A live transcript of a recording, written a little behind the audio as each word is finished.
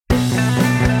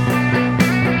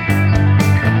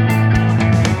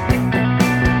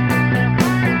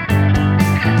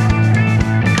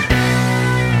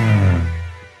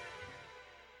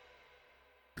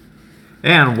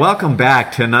And welcome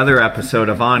back to another episode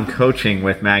of On Coaching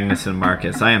with Magnus and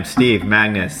Marcus. I am Steve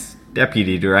Magnus,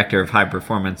 Deputy Director of High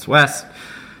Performance West,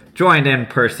 joined in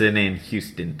person in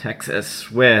Houston,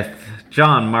 Texas, with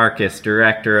John Marcus,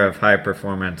 Director of High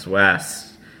Performance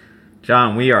West.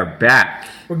 John, we are back.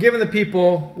 We're giving the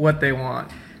people what they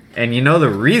want. And you know the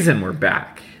reason we're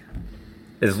back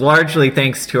is largely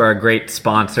thanks to our great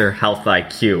sponsor, Health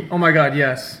IQ. Oh my God,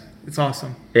 yes. It's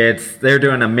awesome. They're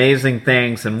doing amazing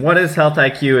things. And what is Health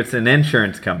IQ? It's an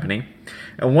insurance company.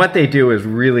 And what they do is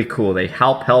really cool. They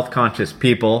help health conscious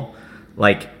people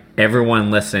like everyone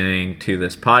listening to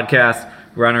this podcast,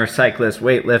 runners, cyclists,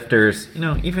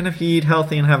 weightlifters, even if you eat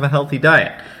healthy and have a healthy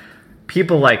diet.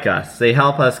 People like us, they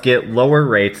help us get lower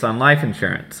rates on life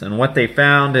insurance. And what they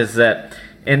found is that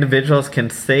individuals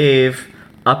can save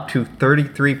up to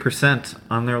 33%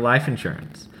 on their life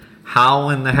insurance. How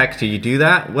in the heck do you do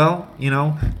that? Well,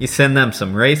 you send them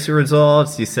some race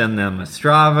results, you send them a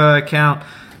Strava account,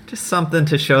 just something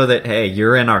to show that, hey,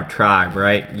 you're in our tribe,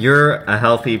 right? You're a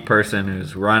healthy person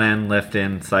who's running,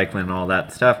 lifting, cycling, all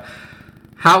that stuff.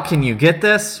 How can you get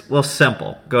this? Well,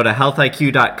 simple. Go to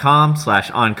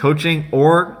healthiq.com/oncoaching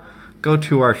or go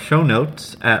to our show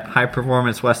notes at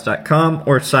highperformancewest.com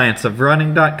or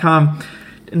scienceofrunning.com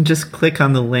and just click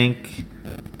on the link.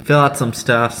 Fill out some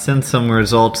stuff, send some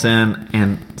results in,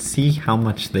 and see how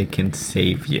much they can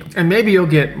save you. And maybe you'll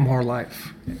get more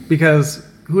life, because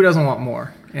who doesn't want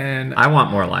more? And I want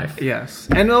more life. Yes.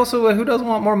 And also, who doesn't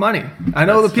want more money? I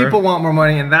know That's the people true. want more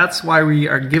money, and that's why we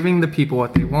are giving the people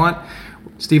what they want.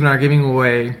 Steve and I are giving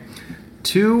away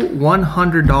two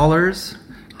 $100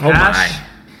 cash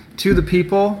to the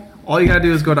people. All you got to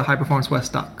do is go to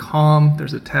highperformancewest.com.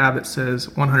 There's a tab that says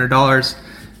 $100.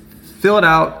 Fill it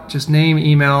out, just name,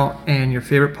 email, and your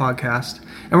favorite podcast.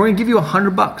 And we're going to give you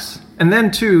 $100. And then,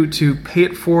 too, to pay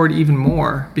it forward even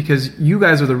more, because you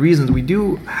guys are the reasons we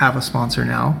do have a sponsor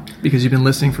now, because you've been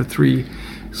listening for 3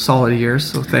 solid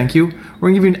years. So thank you.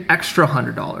 We're going to give you an extra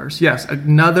 $100. Yes,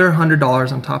 another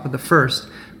 $100 on top of the first.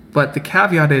 But the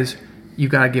caveat is you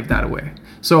got to give that away.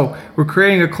 So we're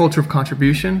creating a culture of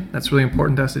contribution. That's really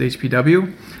important to us at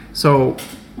HPW. So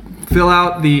fill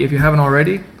out if you haven't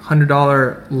already,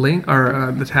 $100 link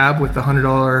or the tab with the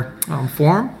 $100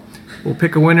 form. We'll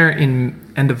pick a winner in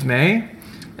end of May,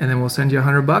 and then we'll send you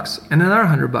 $100 and another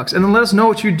 $100, and then let us know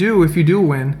what you do if you do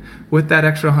win with that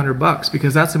extra $100,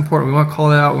 because that's important. We want to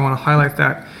call it out. We want to highlight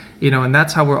that, and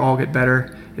that's how we'll all get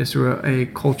better, is through a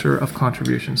culture of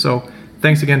contribution. So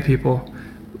thanks again, people.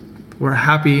 We're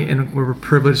happy and we're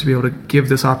privileged to be able to give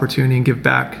this opportunity and give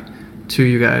back to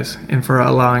you guys, and for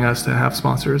allowing us to have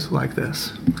sponsors like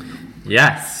this.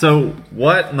 Yes. So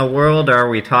what in the world are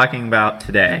we talking about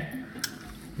today?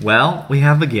 Well, we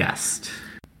have a guest.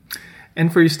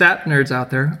 And for you stat nerds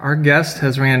out there, our guest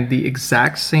has ran the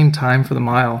exact same time for the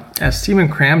mile as Stephen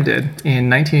Cram did in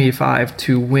 1985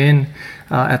 to win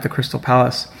at the Crystal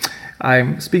Palace.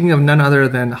 I'm speaking of none other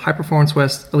than High Performance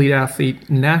West elite athlete,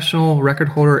 national record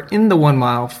holder in the 1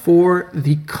 mile for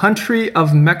the country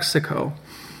of Mexico,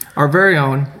 our very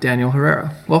own Daniel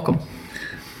Herrera. Welcome.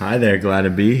 Hi there, glad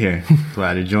to be here.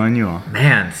 Glad to join you all.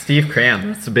 Man, Steve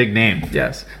Cram, that's a big name.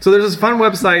 Yes. So there's this fun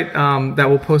website that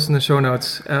we'll post in the show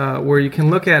notes where you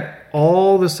can look at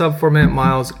all the sub 4 minute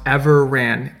miles ever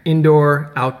ran.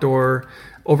 Indoor, outdoor,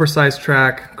 oversized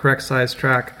track, correct size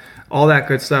track, all that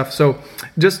good stuff. So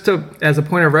just as a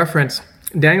point of reference,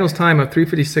 Daniel's time of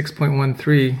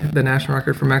 3:56.13, the national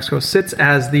record for Mexico, sits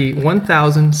as the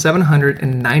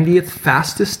 1,790th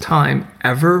fastest time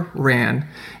ever ran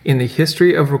in the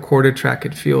history of recorded track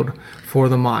and field for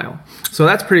the mile. So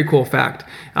that's a pretty cool fact.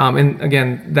 And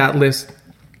again, that list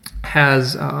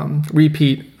has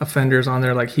repeat offenders on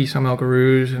there like Hicham El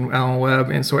Garouge and Alan Webb.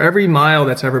 And so every mile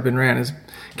that's ever been ran is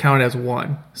counted as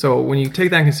one. So when you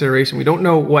take that in consideration, we don't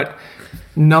know what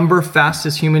number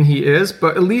fastest human he is,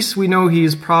 but at least we know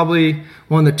he's probably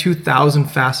one of the 2,000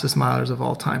 fastest milers of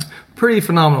all time. Pretty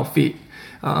phenomenal feat,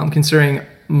 considering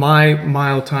my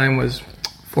mile time was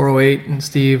 4:08, and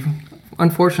Steve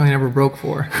unfortunately never broke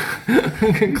 4.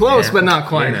 Close, but not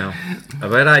quite.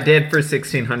 But I did for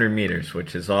 1,600 meters,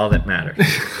 which is all that matters.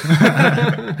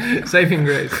 Saving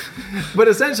grace. But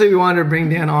essentially, we wanted to bring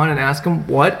Dan on and ask him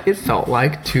what it felt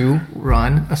like to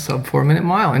run a sub 4 minute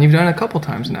mile, and you've done it a couple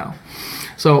times now.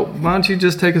 So why don't you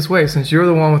just take us away, since you're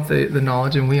the one with the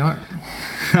knowledge and we aren't.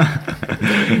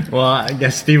 Well, I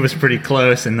guess Steve was pretty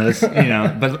close in those,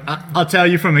 but I'll tell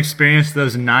you from experience,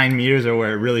 those 9 meters are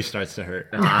where it really starts to hurt.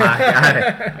 I got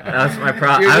it. That's my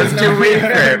problem. I was too weak for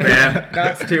it, man.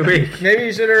 That's too weak. Maybe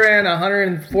you should have ran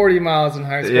 140 miles in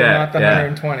high school, not the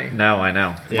 120. No, I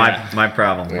know. Yeah. My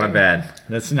problem. My bad.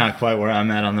 that's not quite where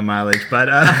I'm at on the mileage. But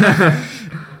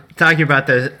talking about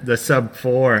the sub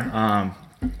 4,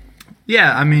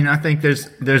 yeah, I mean, I think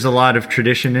there's a lot of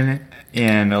tradition in it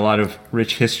and a lot of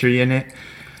rich history in it.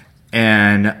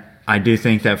 And I do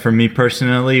think that for me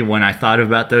personally, when I thought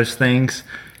about those things,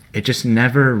 it just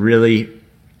never really,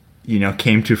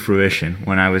 came to fruition.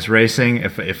 When I was racing,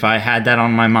 if I had that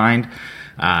on my mind,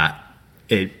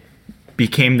 it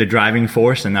became the driving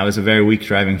force, and that was a very weak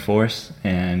driving force.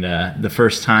 And the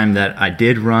first time that I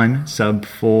did run sub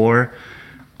 4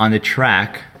 on the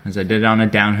track, as I did on a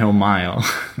downhill mile,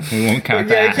 we won't count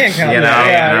that. Yeah, you can't count that.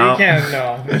 Yeah, you can't.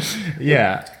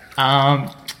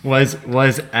 No. Was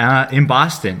in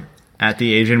Boston at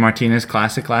the Adrian Martinez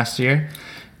Classic last year.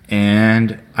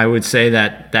 And I would say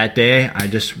that day I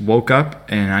just woke up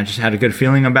and I just had a good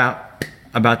feeling about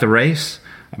the race,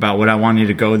 about what I wanted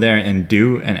to go there and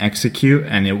do and execute.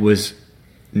 And it was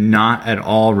not at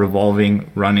all revolving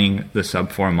running the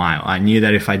sub 4 mile. I knew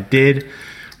that if I did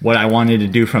what I wanted to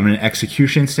do from an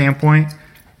execution standpoint,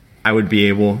 I would be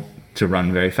able to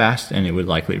run very fast, and it would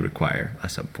likely require a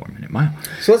sub 4 minute mile.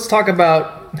 So let's talk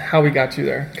about how we got you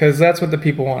there, because that's what the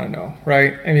people want to know,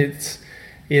 right? I mean, it's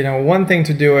one thing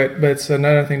to do it, but it's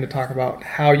another thing to talk about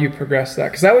how you progress that,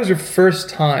 because that was your first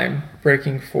time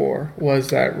breaking 4 was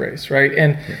that race, right?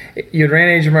 And you ran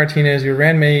Adrian Martinez, you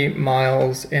ran many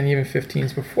miles and even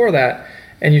 15s before that,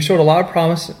 and you showed a lot of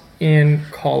promise in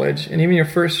college, and even your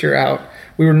first year out.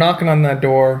 We were knocking on that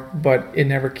door, but it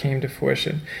never came to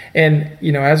fruition. And,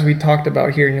 as we talked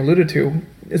about here and you alluded to,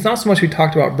 it's not so much we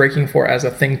talked about breaking 4 as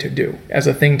a thing to do, as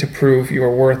a thing to prove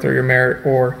your worth or your merit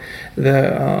or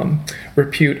the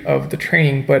repute of the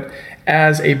training, but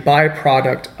as a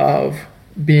byproduct of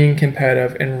being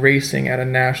competitive and racing at a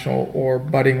national or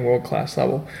budding world-class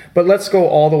level. But let's go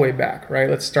all the way back, right?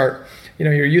 Let's start,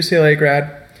 you're a UCLA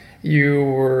grad. You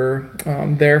were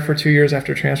there for 2 years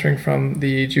after transferring from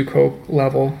the JUCO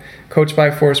level, coached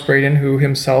by Forrest Braden, who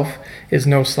himself is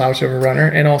no slouch of a runner,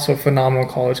 and also a phenomenal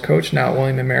college coach, now at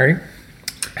William & Mary.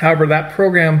 However, that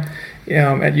program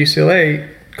at UCLA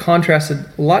contrasted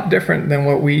a lot different than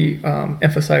what we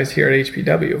emphasize here at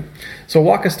HPW. So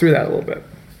walk us through that a little bit.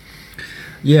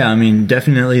 Yeah, I mean,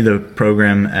 definitely the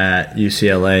program at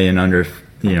UCLA and under,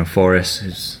 Forrest,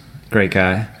 who's a great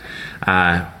guy,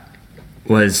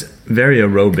 was very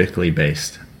aerobically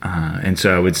based. And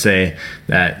so I would say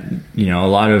that, a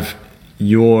lot of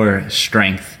your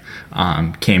strength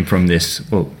came from this,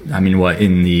 what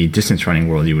in the distance running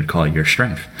world you would call your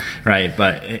strength, right?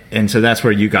 And so that's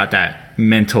where you got that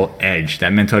mental edge,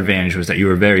 that mental advantage, was that you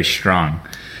were very strong.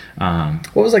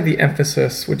 What was the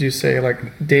emphasis, would you say,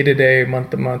 day to day, month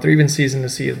to month, or even season to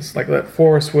season, that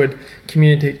Forrest would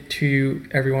communicate to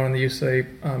everyone on the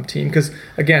UCLA team? Because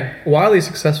again, wildly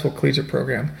successful collegiate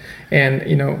program, and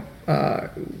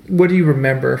what do you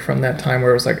remember from that time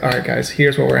where it was all right, guys,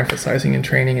 here's what we're emphasizing in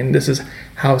training, and this is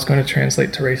how it's going to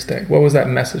translate to race day? What was that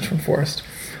message from Forrest?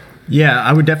 Yeah,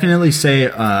 I would definitely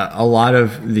say a lot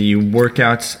of the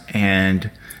workouts and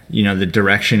the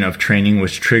direction of training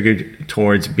was triggered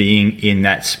towards being in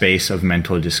that space of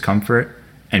mental discomfort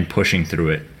and pushing through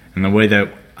it. And the way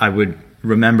that I would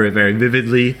remember it very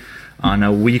vividly on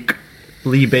a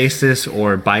weekly basis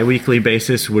or bi-weekly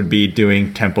basis would be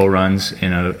doing tempo runs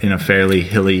in a fairly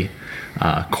hilly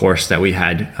course that we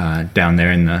had down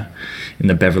there in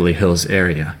the Beverly Hills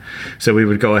area. So we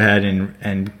would go ahead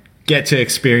and get to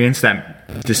experience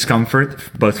that discomfort,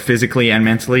 both physically and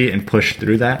mentally, and push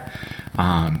through that.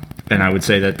 And I would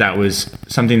say that was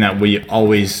something that we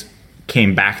always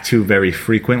came back to very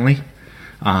frequently,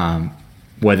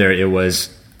 whether it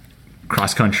was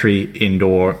cross-country,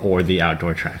 indoor, or the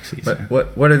outdoor track season.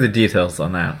 But what are the details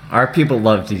on that? Our people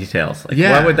love details.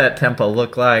 What would that tempo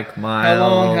look like? Miles? How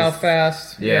long? How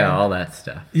fast? Yeah, all that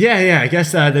stuff. Yeah. I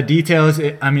guess the details,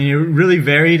 it really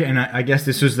varied, and I guess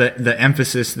this was the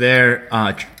emphasis there.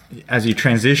 As you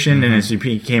transitioned and as you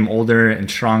became older and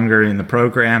stronger in the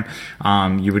program,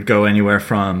 you would go anywhere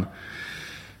from,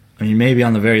 maybe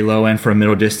on the very low end for a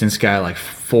middle distance guy,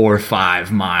 4 or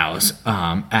 5 miles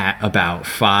at about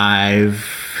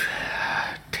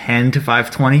 5:10 to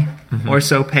 5:20 or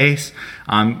so pace.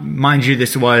 Mind you,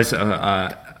 this was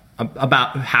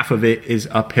about half of it is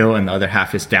uphill and the other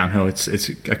half is downhill. It's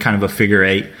a kind of a figure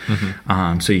 8.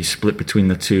 So you split between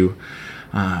the two.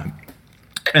 And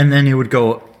then it would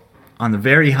go on the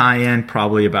very high end,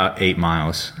 probably about 8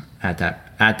 miles at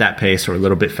that pace, or a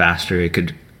little bit faster. It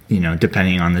could,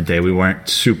 depending on the day. We weren't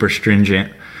super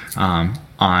stringent on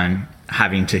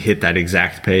having to hit that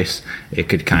exact pace. It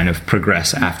could kind of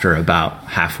progress after about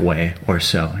halfway or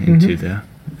so into the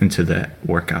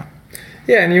workout.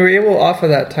 Yeah, and you were able, off of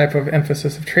that type of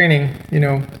emphasis of training,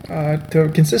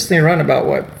 to consistently run about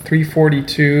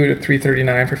 342 to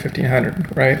 339 for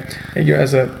 1500, right? And you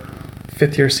as a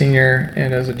fifth year senior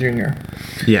and as a junior.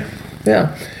 Yeah.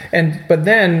 Yeah. But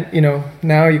then,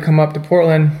 now you come up to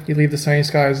Portland, you leave the sunny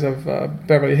skies of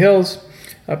Beverly Hills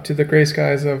up to the gray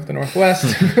skies of the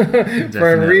Northwest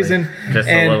for a reason. Just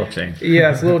a little change.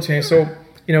 Yeah, it's a little change. So,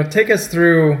 take us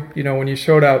through, when you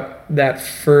showed up that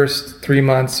first 3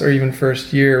 months or even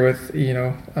first year with,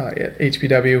 at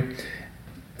HPW,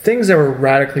 things that were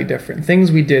radically different, things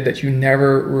we did that you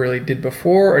never really did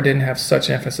before or didn't have such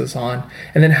emphasis on,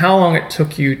 and then how long it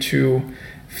took you to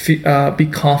be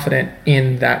confident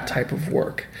in that type of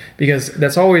work, because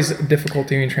that's always difficult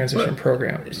doing transition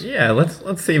programs. Yeah,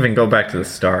 let's even go back to the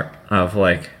start of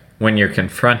when you're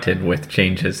confronted with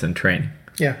changes in training.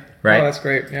 Yeah. Right. Oh, that's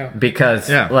great. Yeah. Because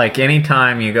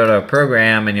anytime you go to a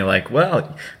program and you're like,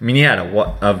 well, you had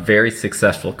a very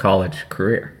successful college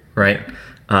career, right?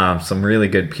 Some really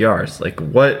good PRs.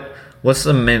 What's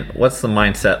the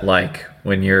mindset like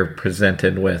when you're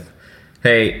presented with,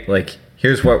 hey,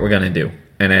 here's what we're gonna do,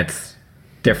 and it's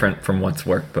different from what's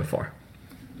worked before?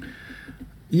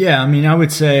 Yeah, I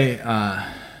would say,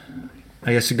 I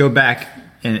guess to go back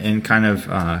and kind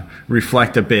of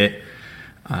reflect a bit.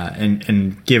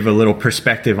 And give a little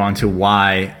perspective onto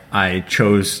why I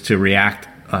chose to react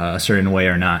a certain way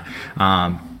or not.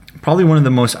 Probably one of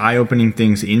the most eye-opening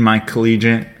things in my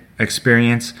collegiate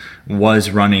experience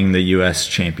was running the U.S.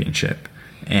 Championship.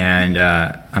 And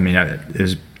it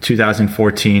was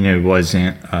 2014. It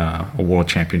wasn't a World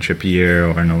Championship year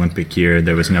or an Olympic year.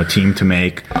 There was no team to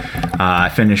make. I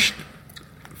finished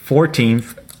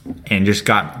 14th. And just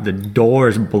got the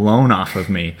doors blown off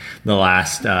of me the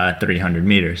last 300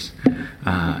 meters.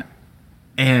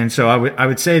 And so I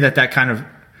would say that kind of,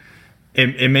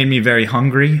 it made me very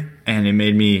hungry, and it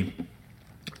made me,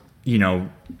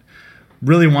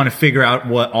 really want to figure out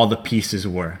what all the pieces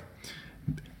were.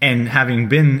 And having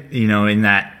been, in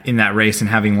that race and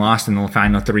having lost in the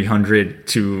final 300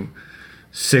 to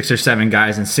 6 or 7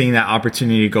 guys and seeing that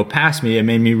opportunity go past me, it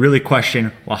made me really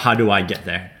question, well, how do I get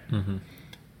there? Mm-hmm.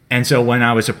 And so when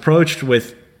I was approached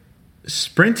with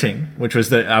sprinting, which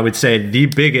was I would say the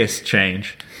biggest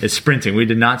change is sprinting. We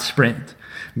did not sprint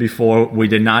before. We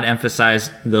did not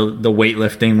emphasize the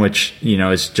weightlifting, which,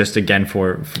 is just again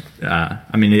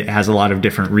it has a lot of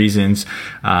different reasons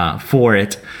for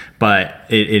it, but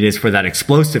it is for that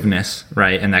explosiveness,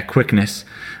 right? And that quickness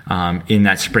in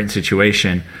that sprint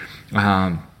situation.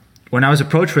 When I was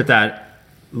approached with that,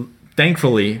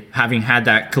 thankfully, having had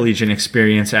that collegiate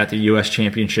experience at the U.S.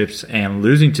 Championships and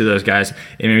losing to those guys,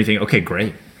 it made me think, okay,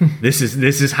 great. This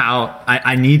is how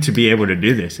I need to be able to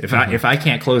do this. If I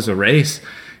can't close a race,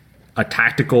 a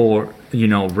tactical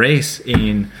race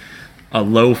in a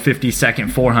low 50-second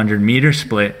 400-meter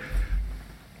split,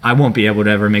 I won't be able to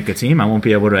ever make a team. I won't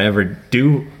be able to ever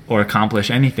do or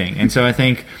accomplish anything. And so I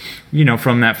think,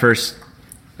 from that first.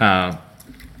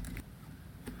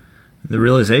 The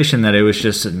realization that it was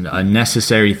just a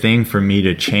necessary thing for me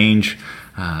to change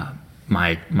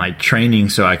my training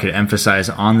so I could emphasize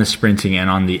on the sprinting and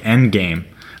on the end game,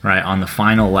 right, on the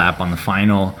final lap, on the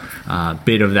final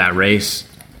bit of that race,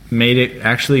 made it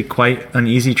actually quite an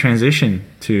easy transition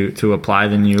to apply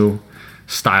the new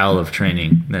style of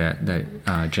training that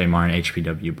JMAR and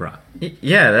HPW brought.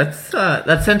 Yeah,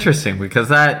 that's interesting, because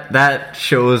that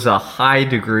shows a high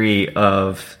degree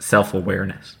of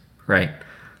self-awareness, right?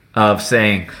 Of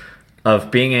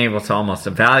being able to almost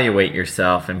evaluate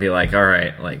yourself and be like, all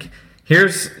right,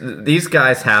 these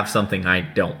guys have something I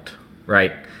don't,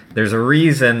 right? There's a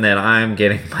reason that I'm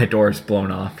getting my doors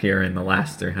blown off here in the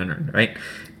last 300, right?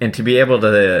 And to be able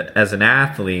to, as an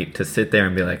athlete, to sit there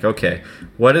and be like, okay,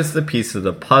 what is the piece of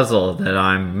the puzzle that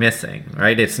I'm missing,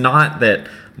 right? It's not that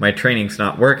my training's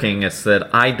not working, it's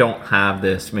that I don't have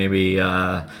this maybe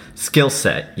skill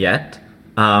set yet,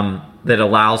 that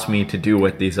allows me to do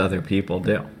what these other people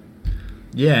do.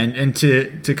 Yeah, and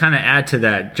to kind of add to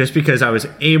that, just because I was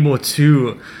able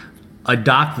to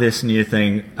adopt this new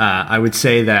thing, I would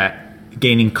say that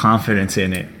gaining confidence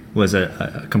in it was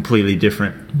a completely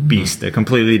different beast, a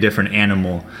completely different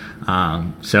animal.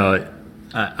 So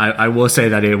I will say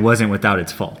that it wasn't without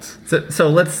its faults. So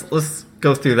let's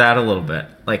go through that a little bit.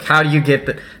 How do you get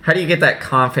that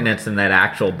confidence and that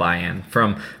actual buy-in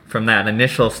from that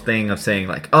initial thing of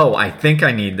saying oh, I think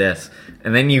I need this,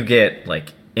 and then you get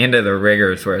into the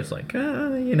rigors where it's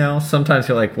sometimes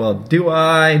you're like, well, do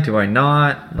I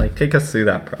not? Take us through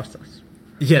that process.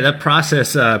 Yeah, that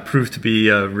process proved to be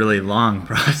a really long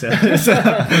process.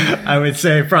 I would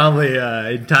say probably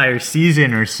an entire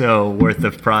season or so worth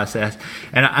of process.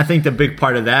 And I think the big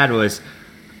part of that was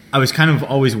I was kind of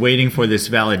always waiting for this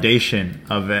validation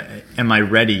of, am I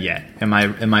ready yet? Am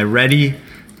I ready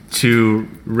to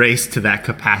race to that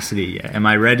capacity yet? Am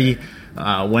I ready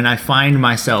when I find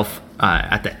myself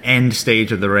at the end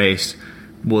stage of the race?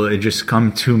 Will it just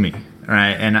come to me?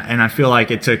 Right, and I feel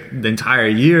like it took the entire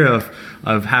year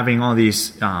of having all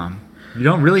these,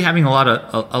 having a lot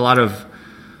of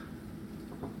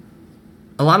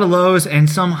lows and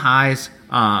some highs,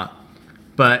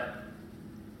 but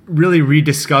really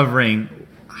rediscovering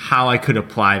how I could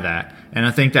apply that. And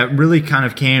I think that really kind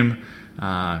of came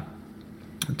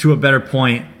to a better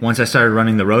point once I started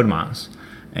running the road miles.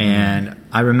 And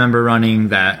I remember running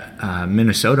that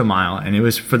Minnesota mile, and it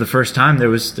was for the first time there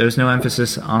was no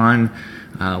emphasis on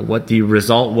what the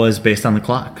result was based on the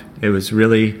clock. It was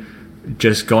really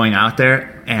just going out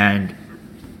there and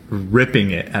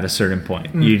ripping it at a certain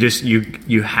point.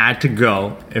 You had to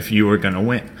go if you were going to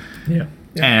win. Yeah.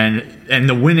 And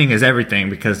the winning is everything,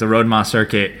 because the road mile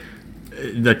circuit,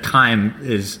 the time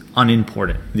is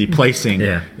unimportant. The placing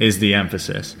is the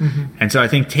emphasis. And so I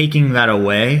think taking that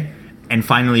away and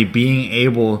finally being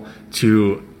able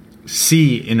to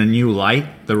see in a new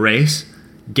light the race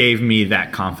gave me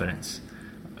that confidence,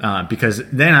 because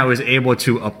then I was able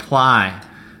to apply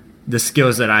the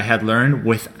skills that I had learned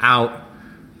without,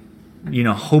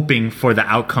 hoping for the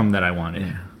outcome that I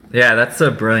wanted. Yeah, that's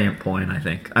a brilliant point, I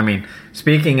think. I mean,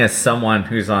 speaking as someone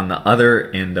who's on the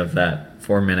other end of that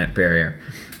 4-minute barrier,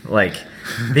 like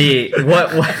what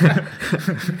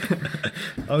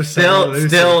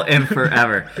still and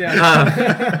forever.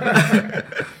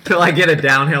 Till I get a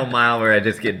downhill mile where I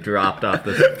just get dropped off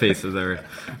the face of the earth.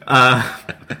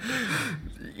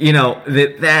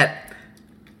 That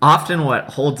often what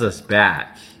holds us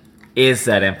back is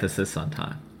that emphasis on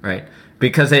time, right?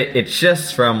 Because it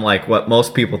shifts from like what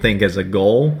most people think is a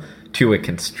goal to a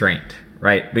constraint,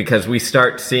 right? Because we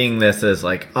start seeing this as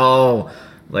like,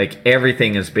 like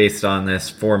everything is based on this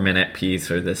 4-minute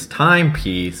piece or this time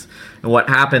piece. And what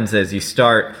happens is you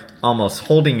start almost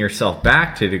holding yourself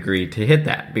back to a degree to hit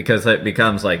that, because it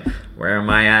becomes like, where am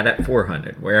I at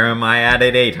 400? Where am I at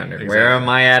 800? Exactly. Where am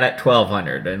I at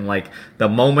 1200? And like the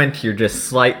moment you're just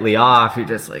slightly off, you're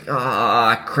just like,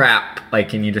 crap.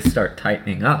 Like, and you just start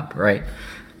tightening up, right?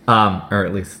 Or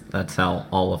at least that's how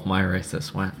all of my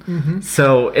races went.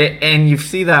 So, and you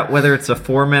see that whether it's a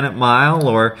 4-minute mile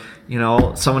or,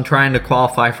 someone trying to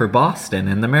qualify for Boston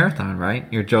in the marathon, right?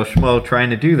 You're Joe Schmo trying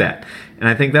to do that. And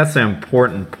I think that's an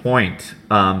important point,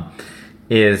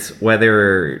 is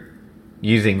whether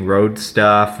using road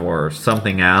stuff or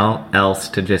something else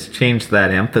to just change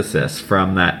that emphasis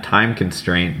from that time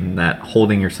constraint and that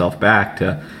holding yourself back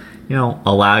to,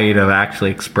 allow you to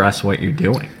actually express what you're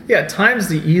doing. Yeah, time's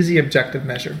the easy objective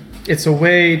measure. It's a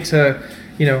way to,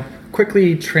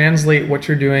 quickly translate what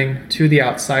you're doing to the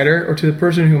outsider or to the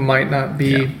person who might not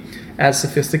be as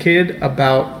sophisticated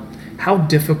about how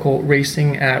difficult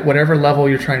racing at whatever level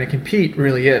you're trying to compete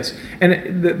really is.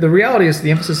 And the reality is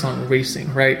the emphasis on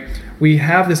racing, right? We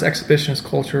have this exhibitionist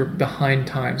culture behind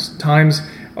times. Times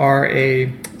are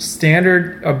a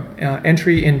standard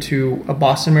entry into a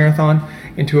Boston Marathon,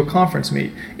 into a conference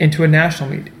meet, into a national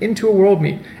meet, into a world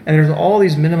meet. And there's all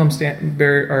these minimum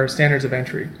standards of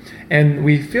entry. And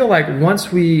we feel like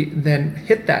once we then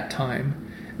hit that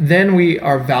time, then we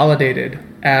are validated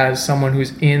as someone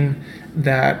who's in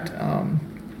that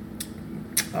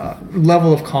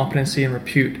level of competency and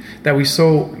repute that we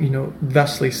so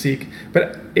thusly seek.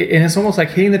 And it's almost like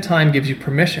hitting the time gives you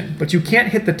permission, but you can't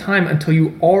hit the time until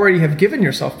you already have given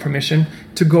yourself permission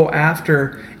to go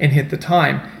after and hit the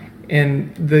time.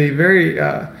 And the very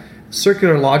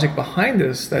circular logic behind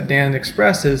this that Dan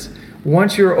expressed is,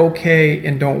 once you're okay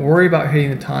and don't worry about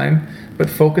hitting the time, but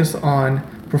focus on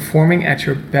performing at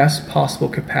your best possible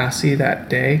capacity that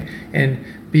day and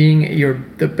being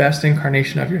the best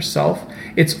incarnation of yourself,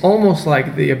 it's almost like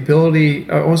it's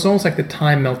almost like the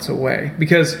time melts away.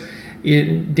 Because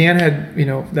Dan had,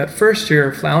 that first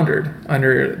year floundered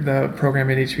under the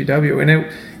program at HPW,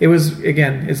 and it was,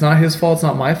 again, it's not his fault, it's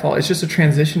not my fault, it's just a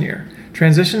transition year.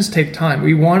 Transitions take time.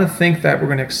 We want to think that we're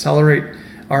going to accelerate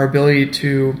our ability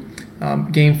to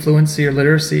gain fluency or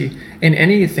literacy in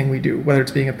anything we do, whether it's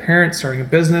being a parent, starting a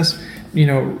business,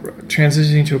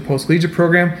 transitioning to a post-collegiate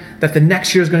program, that the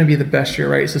next year is going to be the best year,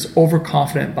 right? It's this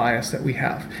overconfident bias that we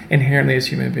have inherently as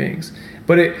human beings.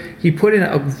 But he put in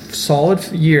a solid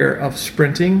year of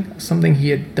sprinting, something he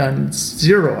had done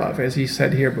zero of, as he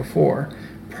said here before,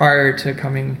 prior to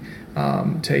coming to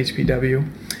HPW.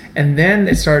 And then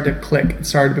it started to click. It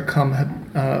started to become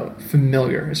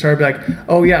familiar. It started to be like,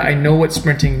 oh yeah, I know what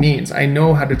sprinting means. I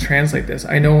know how to translate this.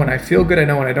 I know when I feel good. I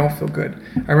know when I don't feel good.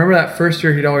 I remember that first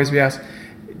year he'd always be asked,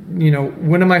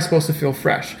 when am I supposed to feel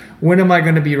fresh? When am I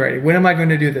going to be ready? When am I going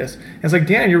to do this? And it's like,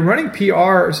 Dan, you're running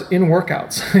PRs in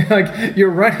workouts. Like you're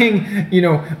running,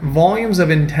 volumes of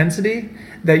intensity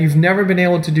that you've never been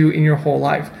able to do in your whole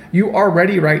life. You are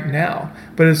ready right now,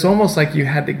 but it's almost like you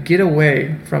had to get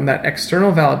away from that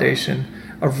external validation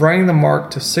of writing the mark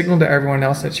to signal to everyone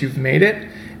else that you've made it.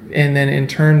 And then in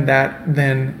turn that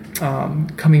then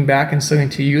coming back and signaling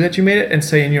to you that you made it and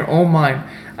say in your own mind,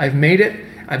 I've made it.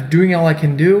 I'm doing all I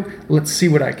can do. Let's see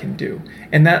what I can do.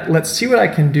 And that let's see what I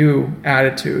can do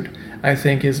attitude, I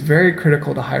think, is very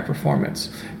critical to high performance,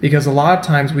 because a lot of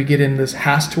times we get in this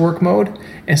has to work mode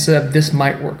instead of this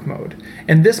might work mode.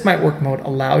 And this might work mode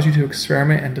allows you to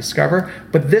experiment and discover,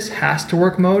 but this has to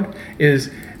work mode is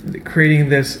creating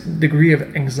this degree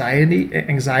of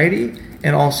anxiety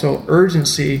and also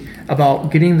urgency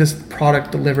about getting this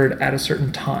product delivered at a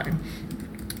certain time,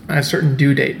 a certain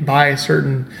due date, by a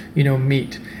certain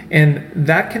meet. And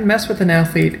that can mess with an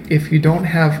athlete if you don't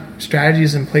have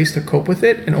strategies in place to cope with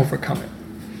it and overcome it.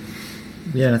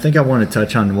 Yeah, and I think I want to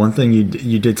touch on one thing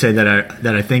you did say that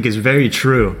I think is very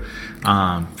true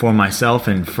for myself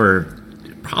and for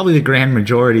probably the grand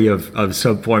majority of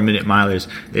sub 4 minute milers,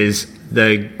 is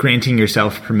the granting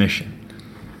yourself permission.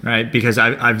 Right, because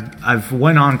I've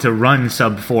went on to run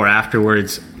sub 4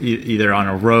 afterwards, either on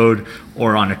a road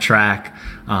or on a track,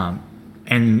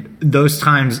 and those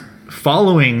times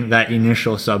following that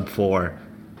initial sub 4,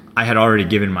 I had already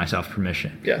given myself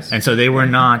permission. Yes, and so they were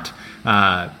not.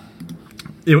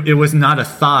 It was not a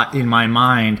thought in my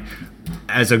mind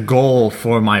as a goal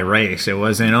for my race. It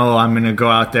wasn't, I'm going to go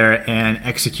out there and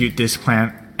execute this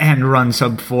plan and run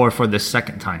sub 4 for the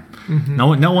second time.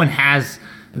 Mm-hmm. No one has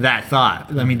that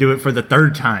thought. Let me do it for the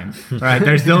third time. Right?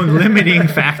 There's no limiting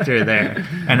factor there.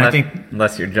 And I think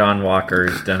unless you're John Walker,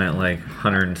 who's done it like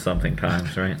 100 and something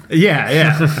times, right?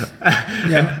 Yeah.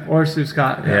 Yeah, or Sue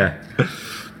Scott. Yeah.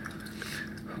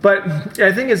 But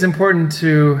I think it's important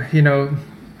to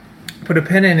put a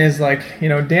pin in is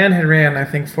Dan had ran, I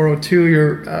think, 4:02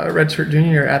 your redshirt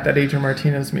junior at that Adrian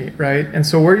Martinez meet, right? And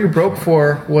so where you broke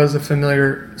for was a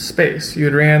familiar space. You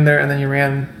had ran there, and then you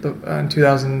ran in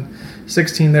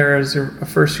 2016 there as your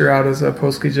first year out as a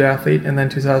post-collegiate athlete, and then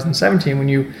 2017 when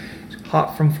you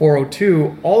hopped from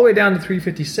 4:02 all the way down to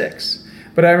 3:56.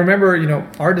 But I remember,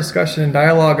 our discussion and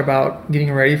dialogue about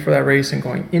getting ready for that race and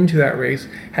going into that race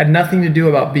had nothing to do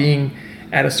about being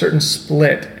at a certain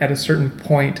split, at a certain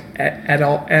point, at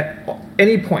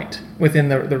any point within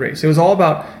the race. It was all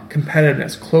about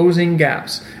competitiveness, closing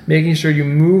gaps, making sure you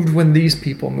moved when these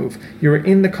people moved. You were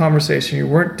in the conversation, you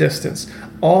weren't distanced.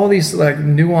 All these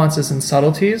nuances and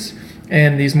subtleties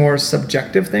and these more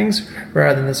subjective things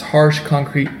rather than this harsh,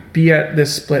 concrete, be at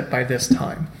this split by this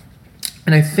time.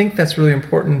 And I think that's really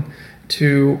important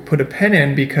to put a pin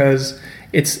in, because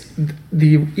it's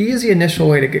the easy initial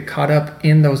way to get caught up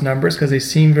in those numbers because they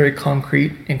seem very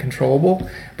concrete and controllable.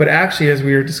 But actually, as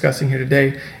we were discussing here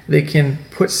today, they can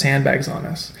put sandbags on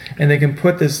us, and they can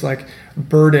put this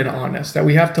burden on us that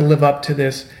we have to live up to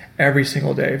this every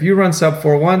single day. If you run sub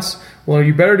 4 once, well,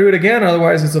 you better do it again,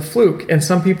 otherwise it's a fluke. And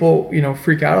some people,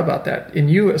 freak out about that. And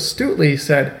you astutely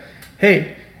said,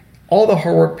 hey, all the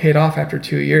hard work paid off after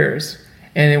 2 years.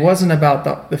 And it wasn't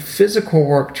about the physical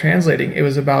work translating. It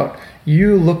was about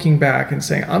you looking back and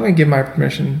saying, I'm going to give my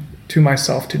permission to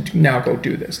myself to now go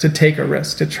do this, to take a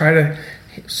risk, to try to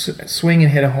swing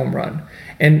and hit a home run.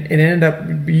 And it ended up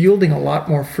yielding a lot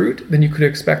more fruit than you could have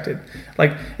expected.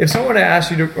 Like if someone had asked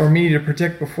you or me to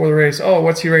predict before the race,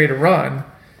 what's he ready to run?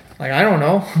 I don't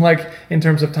know. In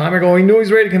terms of time, I go,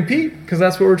 he's ready to compete, because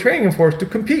that's what we're training him for, is to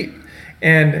compete.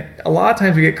 And a lot of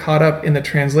times we get caught up in the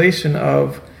translation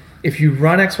of, if you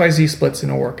run XYZ splits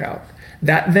in a workout,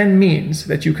 that then means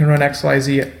that you can run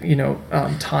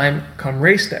XYZ, time come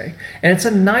race day. And it's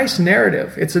a nice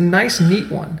narrative. It's a nice,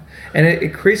 neat one. And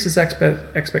it creates this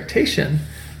expectation.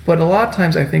 But a lot of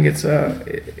times I think it's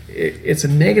a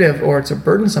negative, or it's a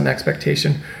burdensome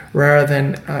expectation rather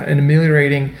than an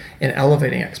ameliorating and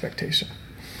elevating expectation.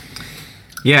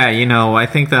 Yeah, I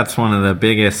think that's one of the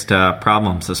biggest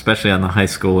problems, especially on the high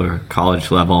school or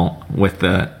college level, with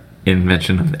the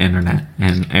invention of the internet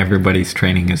and everybody's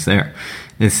training is there,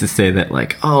 is to say that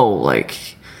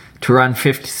to run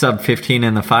sub 15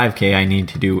 in the 5K, I need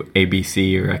to do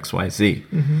ABC or XYZ.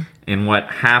 Mm-hmm. And what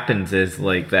happens is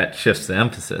that shifts the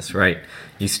emphasis, right?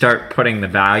 You start putting the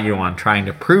value on trying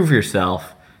to prove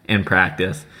yourself in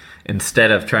practice,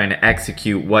 instead of trying to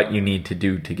execute what you need to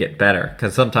do to get better.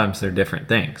 Because sometimes they're different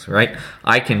things, right?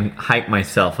 I can hype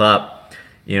myself up,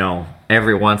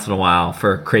 every once in a while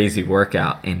for a crazy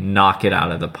workout and knock it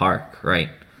out of the park, right?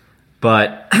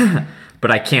 But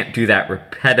I can't do that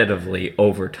repetitively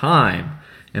over time.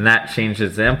 And that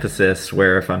changes the emphasis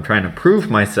where if I'm trying to prove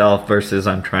myself versus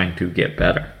I'm trying to get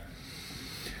better.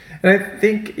 And I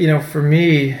think, for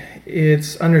me,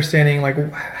 it's understanding like,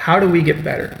 how do we get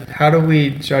better? How do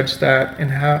we judge that?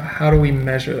 And how do we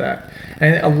measure that?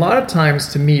 And a lot of times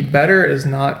to me, better is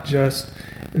not just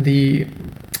the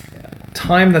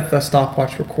time that the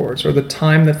stopwatch records or the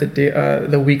time that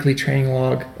the weekly training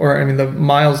log, the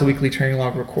miles the weekly training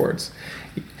log records.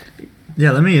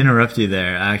 Yeah, let me interrupt you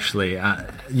there. Actually,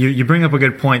 you bring up a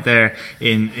good point there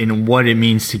in what it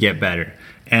means to get better,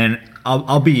 and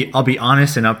I'll be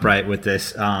honest and upright with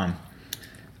this.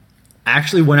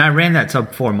 Actually, when I ran that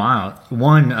sub 4 mile,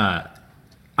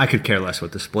 I could care less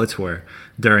what the splits were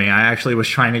during. I actually was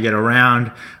trying to get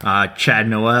around Chad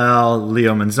Noel,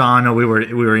 Leo Manzano. We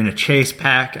were in a chase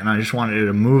pack, and I just wanted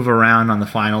to move around on the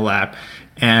final lap,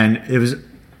 and it was.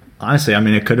 Honestly,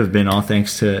 it could have been all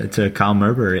thanks to Kyle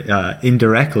Merber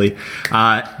indirectly.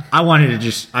 I wanted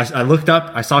to I looked up,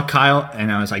 I saw Kyle,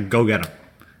 and I was like, go get him.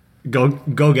 Go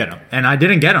get him. And I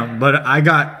didn't get him, but I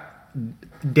got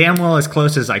damn well as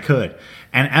close as I could.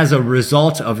 And as a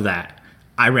result of that,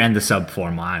 I ran the sub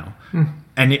 4 mile.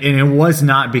 And it was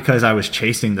not because I was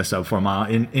chasing the sub 4 mile.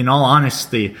 In all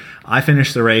honesty, I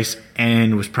finished the race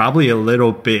and was probably a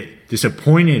little bit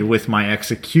disappointed with my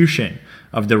execution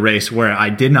of the race, where I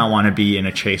did not want to be in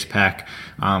a chase pack.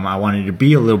 I wanted to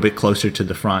be a little bit closer to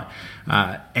the front.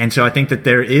 And so I think that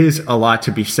there is a lot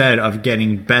to be said of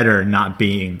getting better not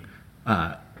being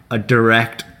a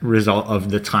direct result of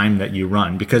the time that you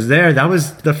run. Because that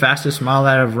was the fastest mile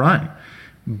that I've run.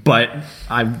 But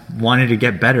I wanted to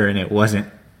get better, and it wasn't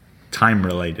time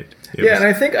related. And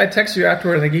I think I texted you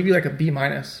afterward and I gave you like a B-.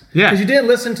 Yeah. Because you didn't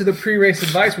listen to the pre-race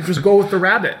advice, which was go with the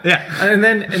rabbit. Yeah. And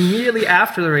then immediately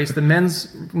after the race, the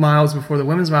men's miles before the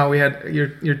women's mile, we had your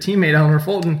teammate Eleanor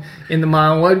Fulton in the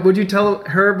mile. What would you tell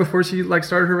her before she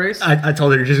started her race? I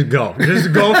told her to just go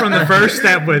from the first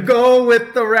step with go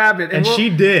with the rabbit. And she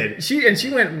did. She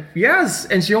went, yes.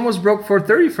 And she almost broke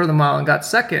 4:30 for the mile and got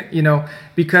second,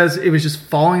 because it was just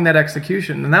following that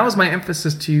execution. And that was my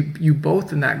emphasis to you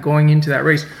both in that going into that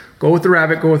race. Go with the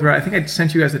rabbit, go with the rabbit. I think I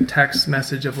sent you guys a text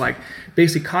message of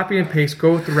basically copy and paste,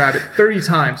 go with the rabbit 30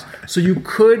 times. So you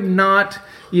could not,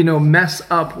 mess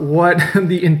up what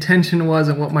the intention was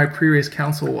and what my pre-race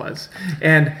counsel was.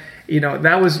 And,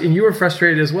 that was, and you were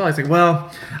frustrated as well. I was like,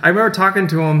 well, I remember talking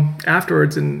to him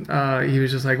afterwards and he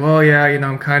was just like, well, yeah,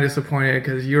 I'm kind of disappointed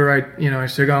because you're right. I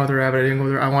should have gone with the rabbit. I didn't go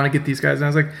with the, I want to get these guys. And I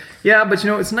was like, yeah, but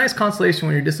it's a nice consolation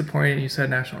when you're disappointed and you set a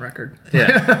national record.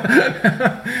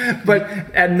 Yeah. But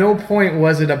at no point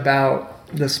was it about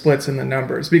the splits and the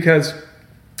numbers, because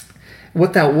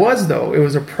what that was, though, it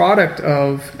was a product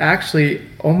of actually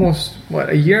almost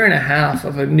a year and a half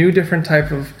of a new different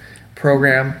type of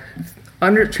program,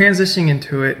 transitioning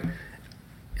into it,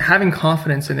 having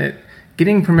confidence in it,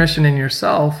 getting permission in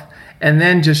yourself, and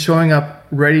then just showing up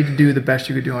ready to do the best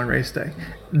you could do on race day.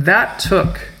 That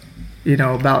took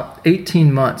about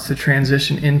 18 months to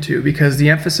transition into, because the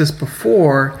emphasis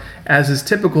before, as is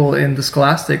typical in the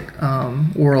scholastic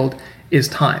world, is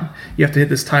time. You have to hit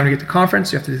this time to get to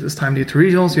conference, you have to hit this time to get to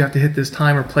regionals, you have to hit this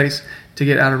time or place to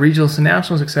get out of regionals to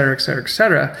nationals, et cetera, et cetera, et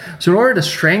cetera. So in order to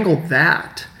strangle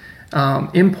that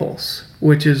impulse,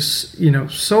 which is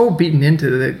so beaten into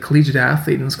the collegiate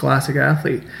athlete and the scholastic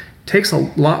athlete, takes a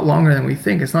lot longer than we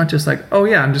think. It's not just like, oh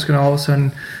yeah, I'm just going to all of a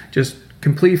sudden just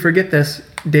completely forget this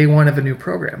day one of a new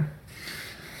program.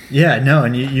 Yeah, no,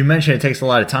 and you mentioned it takes a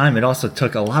lot of time. It also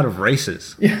took a lot of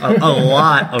races, a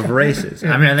lot of races.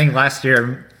 I think last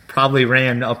year probably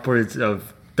ran upwards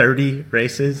of 30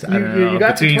 races. I don't know, you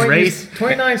got between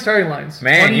 29 starting lines.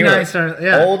 Man, you're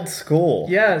old school.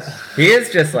 Yes. He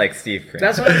is just like Steve Crane.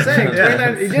 That's what I'm saying.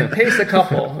 29, he did pace a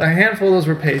couple. A handful of those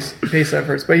were pace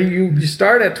efforts. But you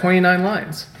start at 29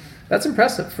 lines. That's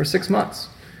impressive for 6 months.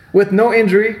 With no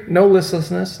injury, no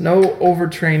listlessness, no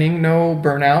overtraining, no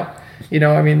burnout.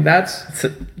 That's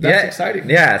exciting.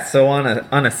 Yeah, so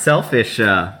on a selfish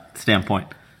standpoint,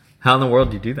 how in the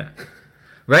world do you do that?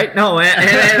 Right? No, and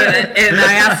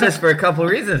I ask this for a couple of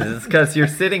reasons. It's because you're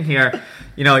sitting here,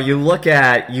 you look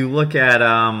at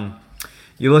the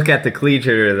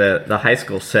collegiate or the high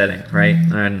school setting, right?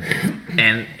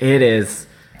 And it is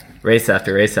race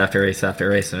after race after race after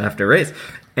race and after race.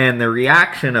 And the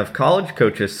reaction of college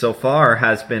coaches so far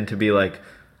has been to be like,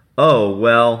 oh,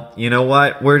 well, you know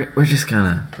what? We're just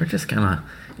gonna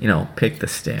pick the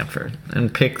Stanford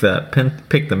and pick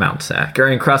the Mount Sac. Or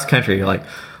in cross country, you're like,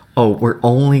 oh, we're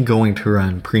only going to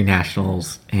run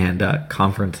pre-nationals and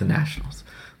conference and nationals.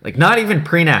 Like not even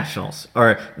pre-nationals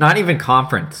or not even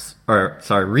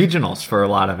regionals for a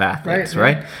lot of athletes,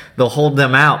 right? They'll hold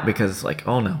them out because like,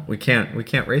 oh no, we can't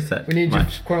race that. We need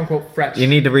much. You quote unquote fresh. You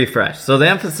need to refresh. So the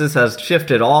emphasis has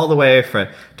shifted all the way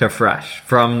to fresh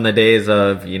from the days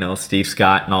of, Steve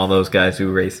Scott and all those guys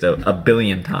who raced a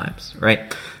billion times,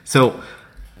 right? So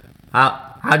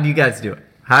how do you guys do it?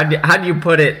 How do you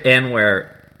put it in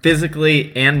where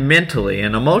physically and mentally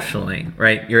and emotionally,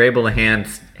 right, you're able to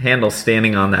handle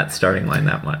standing on that starting line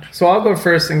that much? So I'll go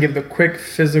first and give the quick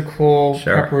physical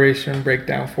preparation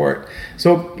breakdown for it.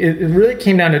 So it really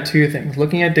came down to two things.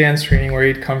 Looking at Dan's training, where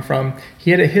he'd come from,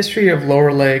 he had a history of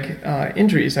lower leg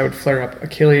injuries that would flare up,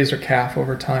 Achilles or calf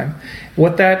over time.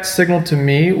 What that signaled to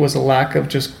me was a lack of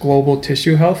just global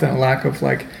tissue health and a lack of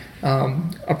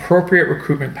appropriate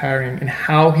recruitment patterning and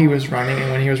how he was running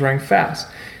and when he was running fast.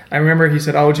 I remember he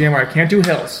said, oh, GMR, I can't do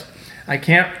hills. I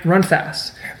can't run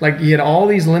fast. Like he had all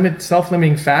these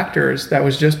self-limiting factors that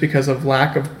was just because of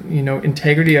lack of,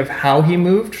 integrity of how he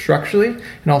moved structurally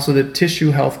and also the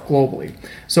tissue health globally.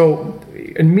 So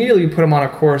immediately we put him on a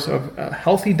course of a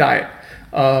healthy diet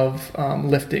of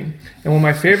lifting. And one of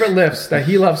my favorite lifts that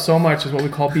he loves so much is what we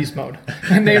call beast mode,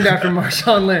 named after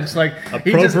Marshawn Lynch. Like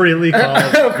appropriately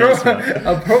called beast mode.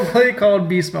 Appropriately called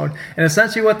beast mode. And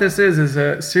essentially what this is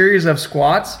a series of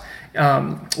squats,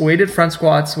 weighted front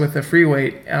squats with a free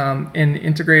weight, and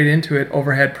integrated into it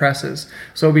overhead presses.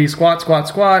 So it'll be squat, squat,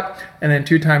 squat, and then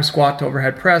 2 times squat to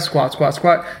overhead press, squat, squat,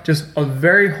 squat. Just a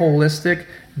very holistic,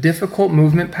 difficult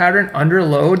movement pattern under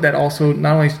load that also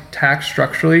not only taxed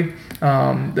structurally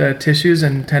the tissues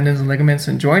and tendons and ligaments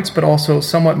and joints, but also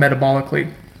somewhat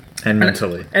metabolically. And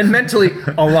mentally. And mentally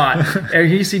a lot.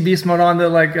 You see beast mode on the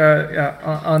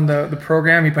on the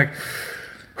program, he'd be like,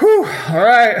 whew, all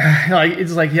right. Like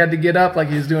it's like he had to get up like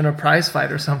he was doing a prize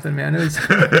fight or something, man. It was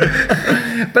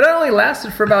but it only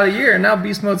lasted for about a year, and now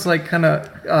beast mode's like kind of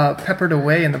peppered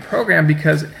away in the program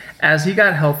because as he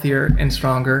got healthier and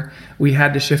stronger, we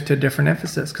had to shift to a different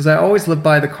emphasis. Because I always live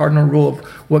by the cardinal rule of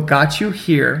what got you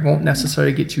here won't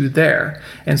necessarily get you there.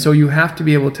 And so you have to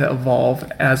be able to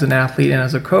evolve as an athlete and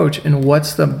as a coach. And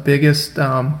what's the biggest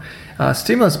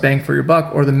stimulus bang for your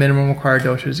buck or the minimum required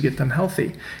dosage to get them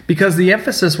healthy? Because the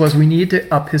emphasis was we need to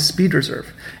up his speed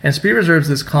reserve. And speed reserve is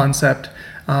this concept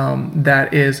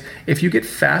that is, if you get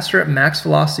faster at max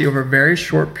velocity over a very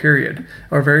short period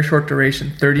or a very short duration,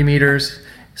 30 meters,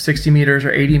 60 meters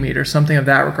or 80 meters, something of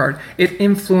that regard, it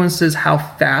influences how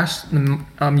fast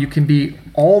you can be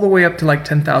all the way up to like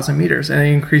 10,000 meters. And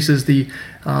it increases the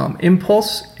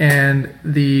impulse and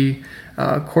the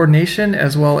coordination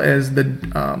as well as the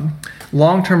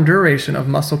long-term duration of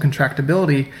muscle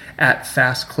contractibility at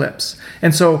fast clips.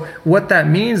 And so what that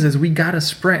means is we got to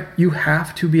sprint. You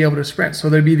have to be able to sprint. So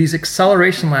there'd be these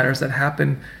acceleration ladders that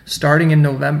happen starting in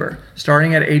November,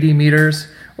 starting at 80 meters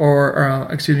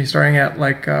starting at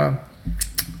like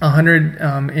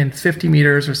 150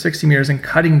 meters or 60 meters and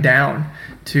cutting down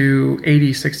to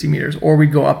 80, 60 meters. Or we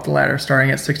go up the ladder starting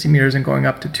at 60 meters and going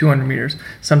up to 200 meters.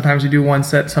 Sometimes we do 1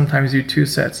 set, sometimes we do 2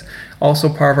 sets. Also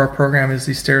part of our program is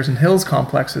these stairs and hills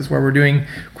complexes where we're doing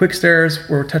quick stairs,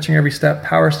 where we're touching every step,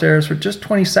 power stairs for just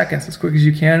 20 seconds, as quick as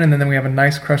you can. And then we have a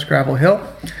nice crushed gravel hill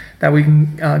that we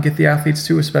can get the athletes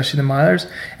to, especially the milers,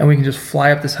 and we can just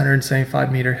fly up this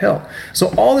 175 meter hill.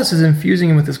 So all this is infusing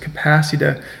him with this capacity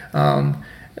to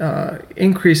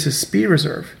increase his speed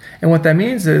reserve. And what that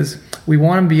means is we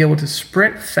want him to be able to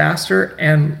sprint faster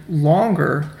and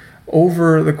longer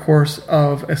over the course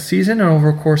of a season and over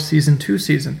a course season to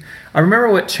season. I remember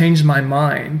what changed my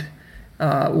mind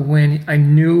when I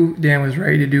knew Dan was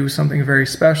ready to do something very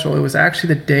special. It was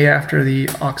actually the day after the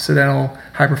Occidental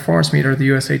High Performance Meet, or the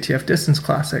USATF Distance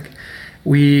Classic.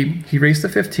 He raced the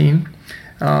 15.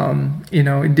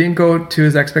 It didn't go to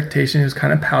his expectation. He was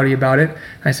kind of pouty about it.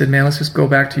 I said, man, let's just go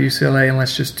back to UCLA and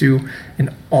let's just do an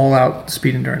all-out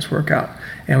speed endurance workout.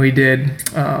 And we did,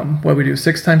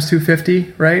 6 times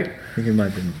 250, right? I think it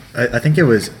might have been, I think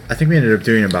we ended up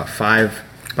doing about 5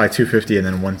 by 250 and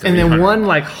then 1 300. And then one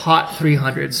like hot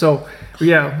 300. So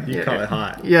yeah. You call it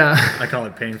hot. Yeah. I call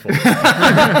it painful.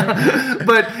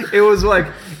 But it was like,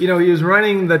 he was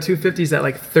running the 250s at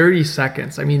like 30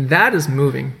 seconds. I mean, that is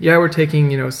moving. Yeah, we're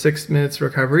taking, 6 minutes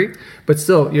recovery, but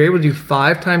still you're able to do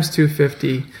 5 times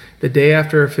 250 the day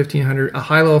after a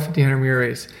high-low 1500 meter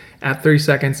race at 30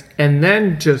 seconds, and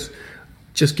then just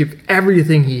just give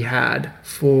everything he had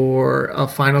for a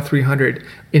final 300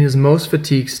 in his most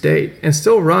fatigued state and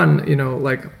still run,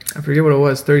 like I forget what it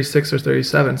was, 36 or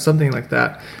 37, something like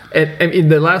that. And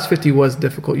the last 50 was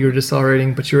difficult. You were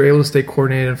decelerating, but you were able to stay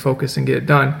coordinated and focused and get it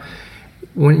done.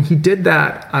 When he did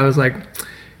that, I was like,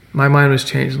 my mind was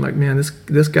changed. I'm like, man,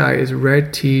 this guy is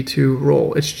ready to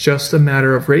roll. It's just a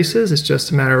matter of races. It's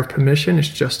just a matter of permission. It's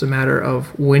just a matter of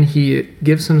when he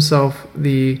gives himself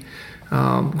the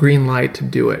green light to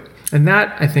do it. And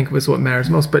that, I think, was what matters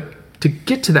most. But to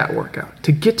get to that workout,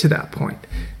 to get to that point,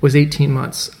 was 18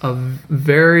 months of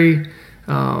very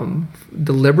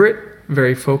deliberate,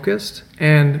 very focused,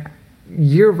 and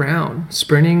year-round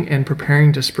sprinting and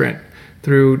preparing to sprint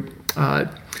through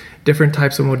different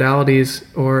types of modalities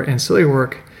or ancillary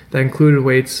work that included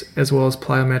weights as well as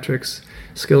plyometrics,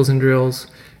 skills and drills,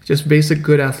 just basic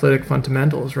good athletic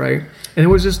fundamentals, right? And it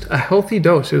was just a healthy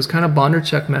dose. It was kind of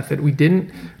Bondarchuk method. We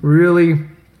didn't really,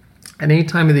 at any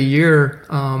time of the year,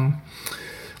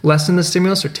 lessen the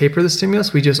stimulus or taper the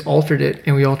stimulus. We just altered it,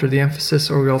 and we altered the emphasis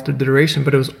or we altered the duration,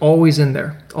 but it was always in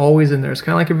there, always in there. It's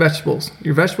kind of like your vegetables.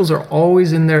 Your vegetables are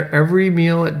always in there every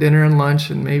meal, at dinner and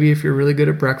lunch, and maybe if you're really good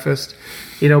at breakfast,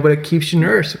 but it keeps you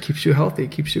nourished, it keeps you healthy,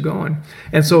 it keeps you going.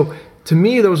 And so to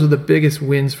me, those are the biggest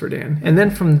wins for Dan. And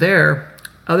then from there,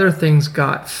 other things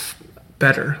got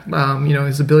better.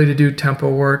 His ability to do tempo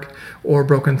work or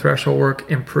broken threshold work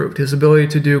improved. His ability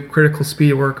to do critical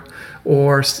speed work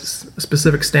or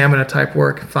specific stamina type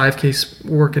work, 5K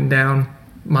working down,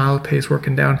 mile pace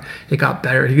working down, it got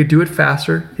better. He could do it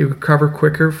faster. He would recover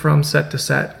quicker from set to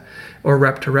set or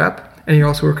rep to rep. And he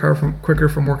also recover quicker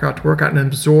from workout to workout and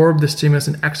absorb the stimulus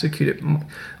and execute it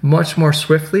much more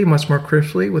swiftly, much more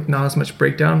crisply, with not as much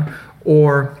breakdown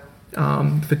or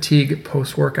fatigue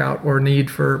post-workout or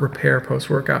need for repair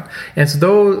post-workout. And so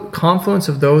the confluence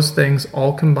of those things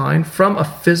all combined from a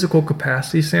physical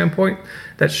capacity standpoint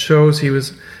that shows he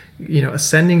was,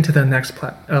 ascending to the next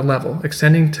level,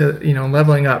 extending to,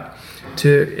 leveling up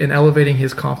to and elevating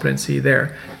his competency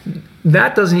there.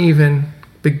 That doesn't even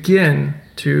begin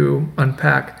to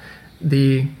unpack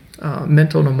the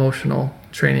mental and emotional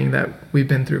training that we've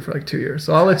been through for like 2 years.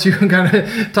 So I'll let you kind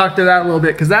of talk to that a little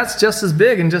bit, because that's just as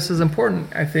big and just as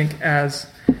important, I think, as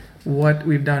what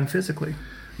we've done physically.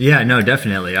 Yeah, no,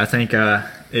 definitely. I think it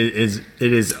is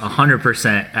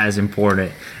 100% as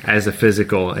important as the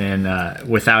physical, and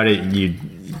without it,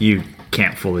 you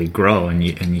can't fully grow, and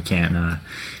you can't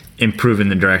improve in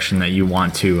the direction that you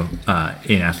want to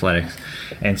in athletics.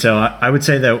 And so I would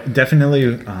say that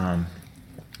definitely,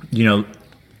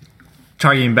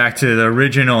 targeting back to the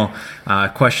original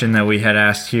question that we had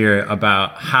asked here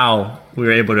about how we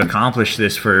were able to accomplish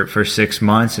this for 6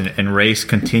 months and race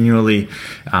continually,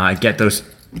 get those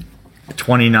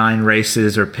 29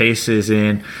 races or paces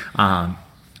in,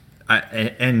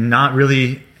 and not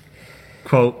really,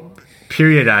 quote,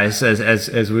 periodize,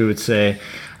 as we would say,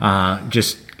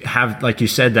 just have, like you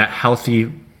said, that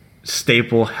healthy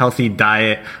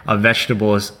diet of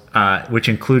vegetables, which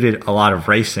included a lot of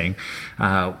racing,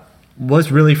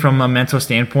 was really from a mental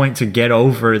standpoint to get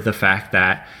over the fact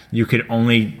that you could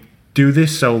only do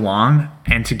this so long,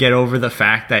 and to get over the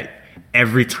fact that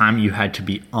every time you had to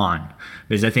be on.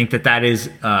 Because I think that is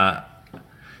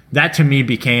that to me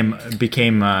became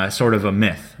sort of a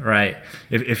myth, right?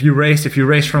 If you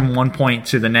race from one point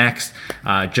to the next,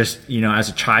 just as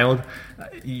a child,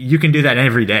 you can do that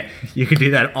every day. You can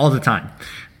do that all the time.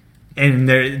 And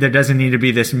there doesn't need to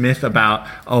be this myth about,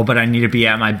 but I need to be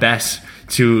at my best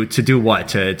to do what?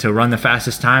 To run the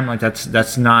fastest time? Like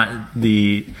that's not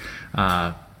the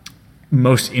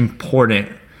most important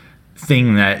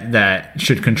thing that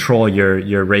should control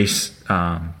your race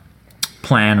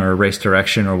plan or race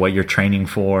direction, or what you're training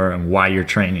for and why you're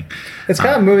training. It's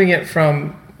kind of moving it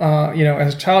from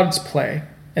as a child's play,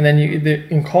 and then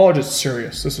in college it's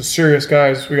serious. This is serious,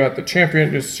 guys. We got the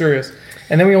champion, it's serious.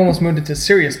 And then we almost moved it to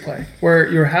serious play, where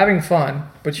you're having fun,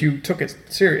 but you took it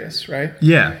serious, right?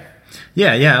 Yeah.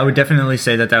 I would definitely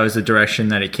say that was the direction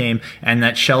that it came, and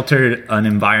that sheltered an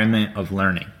environment of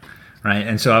learning, right?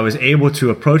 And so I was able to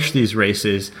approach these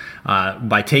races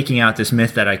by taking out this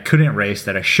myth that I couldn't race,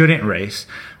 that I shouldn't race,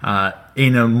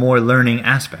 in a more learning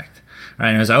aspect, right?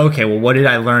 And I was like, okay, well, what did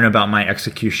I learn about my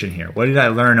execution here? What did I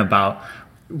learn about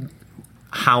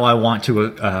how I want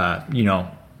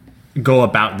to, go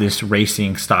about this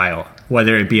racing style,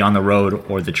 whether it be on the road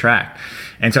or the track?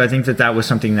 And so I think that was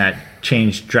something that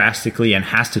changed drastically, and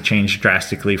has to change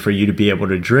drastically for you to be able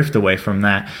to drift away from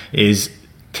that, is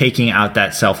taking out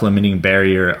that self-limiting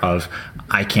barrier of,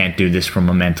 I can't do this from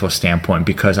a mental standpoint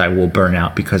because I will burn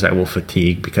out, because I will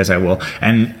fatigue, because I will.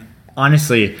 And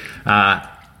honestly, I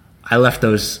left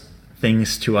those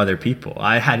things to other people.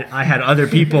 I had other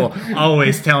people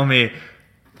always tell me,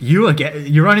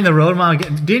 you're running the road mile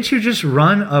again. Didn't you just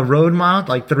run a road mile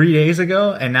like 3 days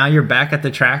ago, and now you're back at the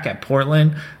track at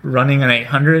Portland running an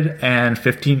 800 and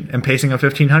pacing a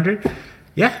 1500?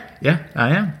 Yeah, I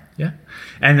am. Yeah,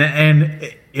 and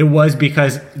it was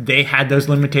because they had those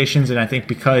limitations, and I think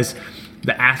because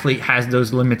the athlete has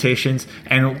those limitations,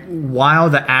 and while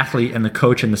the athlete and the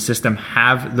coach and the system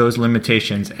have those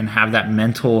limitations and have that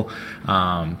mental,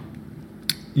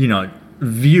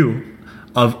 view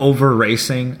of over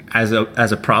racing as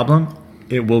a problem,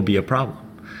 it will be a problem.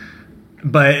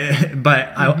 But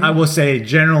I will say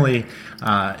generally,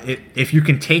 if you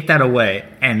can take that away,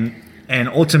 and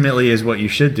ultimately is what you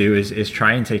should do is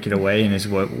try and take it away, and is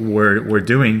what we're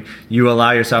doing, you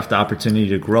allow yourself the opportunity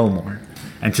to grow more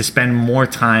and to spend more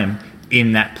time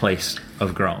in that place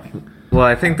of growing. Well,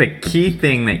 I think the key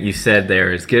thing that you said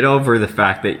there is get over the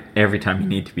fact that every time you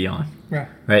need to be on.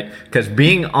 Right? Because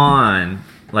being on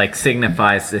like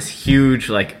signifies this huge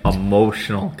like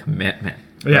emotional commitment.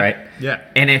 Right? Yeah.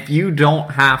 And if you don't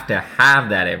have to have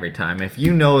that every time, if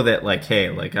you know that like, hey,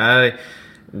 like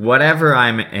whatever I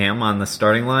am on the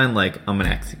starting line, like I'm gonna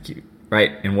execute,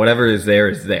 right? And whatever is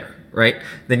there, right?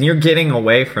 Then you're getting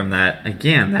away from that,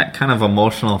 again, that kind of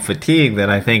emotional fatigue that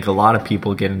I think a lot of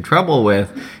people get in trouble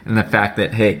with, and the fact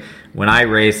that, hey, when I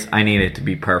race, I need it to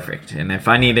be perfect. And if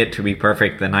I need it to be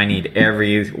perfect, then I need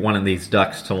every one of these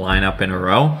ducks to line up in a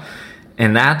row.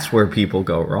 And that's where people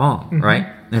go wrong, right?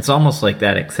 It's almost like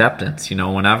that acceptance.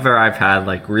 Whenever I've had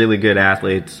like really good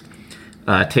athletes,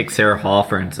 take Sarah Hall,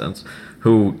 for instance,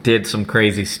 who did some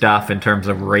crazy stuff in terms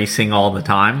of racing all the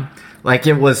time. Like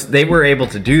they were able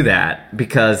to do that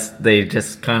because they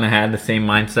just kind of had the same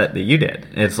mindset that you did.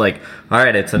 It's like, all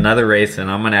right, it's another race and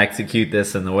I'm going to execute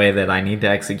this in the way that I need to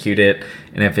execute it.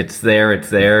 And if it's there, it's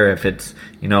there. If it's,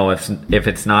 if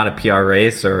it's not a PR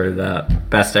race or the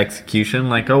best execution,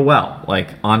 like, oh, well, like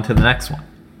on to the next one.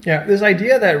 Yeah, this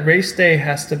idea that race day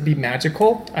has to be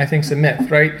magical, I think is a myth,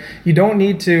 right? You don't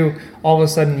need to all of a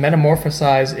sudden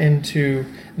metamorphosize into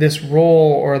this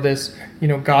role or this,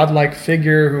 godlike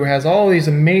figure who has all these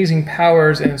amazing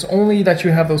powers, and it's only that you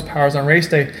have those powers on race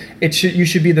day. You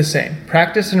should be the same.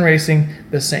 Practice and racing,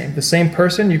 the same. The same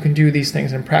person, you can do these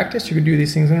things in practice, you can do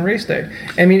these things in race day.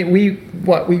 I mean, we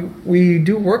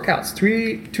do workouts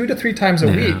 2 to 3 times a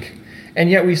week,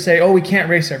 and yet we say, oh, we can't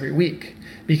race every week,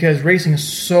 because racing is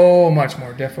so much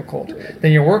more difficult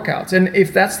than your workouts. And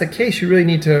if that's the case, you really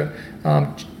need to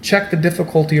check the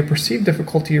difficulty or perceived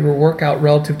difficulty of your workout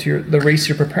relative to the race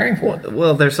you're preparing for.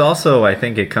 Well, there's also, I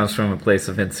think it comes from a place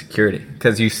of insecurity,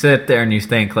 because you sit there and you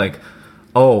think like,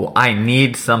 oh, I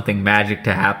need something magic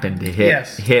to happen to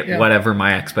hit whatever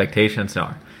my expectations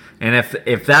are. And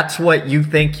if that's what you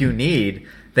think you need,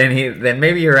 then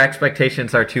maybe your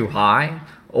expectations are too high,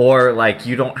 or like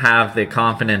you don't have the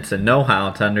confidence and know-how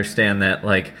to understand that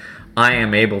like I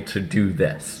am able to do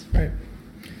this. Right.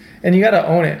 And you got to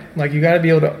own it. Like you got to be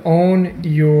able to own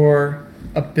your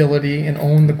ability and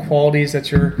own the qualities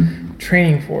that you're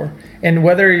training for. And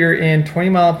whether you're in 20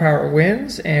 mile per hour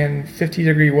winds and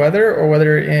 50-degree weather, or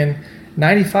whether you're in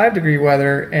 95-degree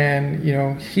weather and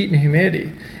heat and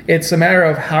humidity, it's a matter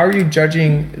of how are you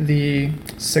judging the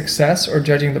success, or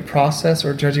judging the process,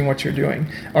 or judging what you're doing.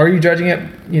 Are you judging it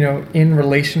in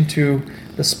relation to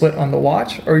the split on the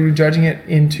watch, or are you judging it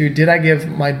into, did I give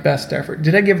my best effort?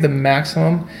 Did I give the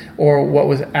maximum, or what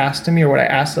was asked of me, or what I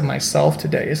asked of myself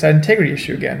today? It's that integrity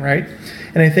issue again, right?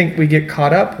 And I think we get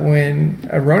caught up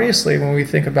erroneously when we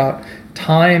think about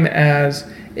time as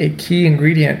a key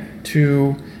ingredient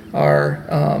to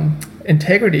our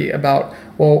integrity about,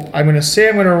 well, I'm going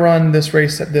to run this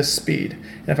race at this speed.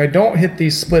 And if I don't hit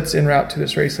these splits en route to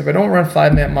this race, if I don't run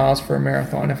 5-minute miles for a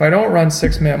marathon, if I don't run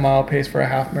 6-minute mile pace for a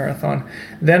half marathon,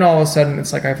 then all of a sudden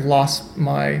it's like I've lost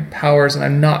my powers and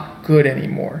I'm not good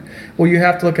anymore. Well, you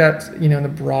have to look at,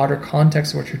 the broader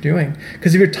context of what you're doing.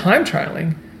 Because if you're time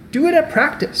trialing, do it at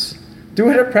practice. Do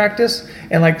it at practice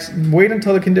and wait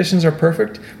until the conditions are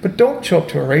perfect, but don't show up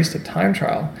to a race to time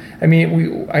trial. I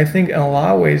mean, I think in a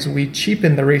lot of ways we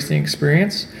cheapen the racing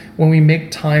experience when we make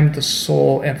time the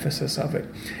sole emphasis of it.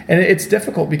 And it's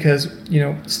difficult because,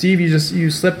 Steve,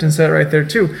 you slipped and said it right there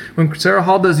too. When Sarah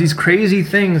Hall does these crazy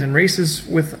things and races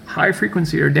with high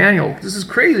frequency, or Daniel, this is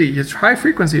crazy, it's high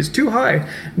frequency, it's too high.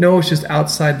 No, it's just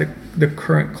outside the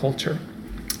current culture.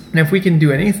 And if we can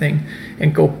do anything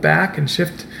and go back and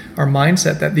shift our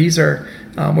mindset that these are,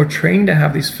 we're trained to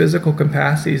have these physical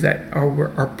capacities that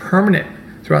are permanent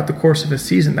throughout the course of a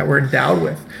season, that we're endowed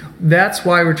with. That's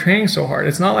why we're training so hard.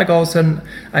 It's not like all of a sudden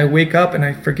I wake up and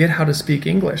I forget how to speak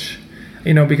English.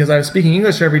 because I was speaking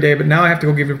English every day, but now I have to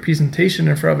go give a presentation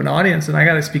in front of an audience and I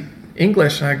got to speak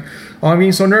English. And I'm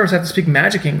being so nervous I have to speak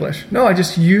magic English. No, I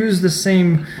just use the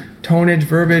same tonnage,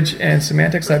 verbiage, and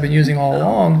semantics I've been using all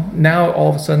along. Now all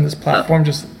of a sudden this platform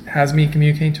just has me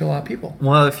communicating to a lot of people.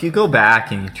 Well, if you go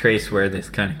back and you trace where this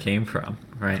kind of came from,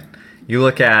 right? You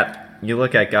look at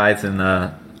guys in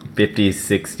the 50s,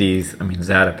 60s. I mean,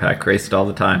 Zatopek raced all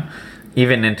the time,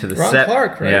 even into the Ron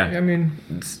Clark, right? Yeah,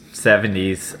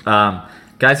 70s.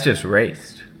 Guys just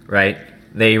raced, right?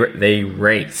 They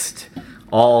raced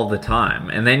all the time,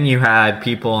 and then you had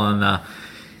people in the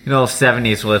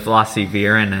 70s with Lasse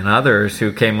Viren and others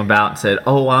who came about and said,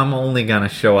 "Oh, I'm only going to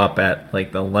show up at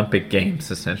like the Olympic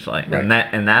Games, essentially," right.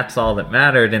 and that's all that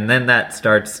mattered. And then that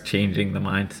starts changing the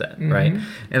mindset, right?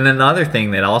 And then the other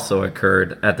thing that also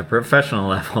occurred at the professional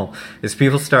level is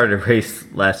people started to race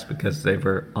less because they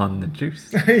were on the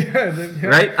juice,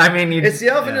 right? I mean, it's the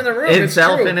elephant in the room. It's the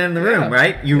elephant in the room,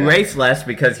 right? You race less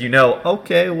because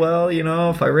okay, well,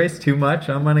 if I race too much,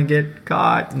 I'm going to get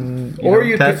caught, and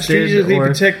you tested, strategically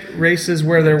pick races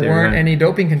where there weren't any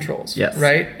doping controls,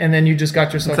 right? And then you just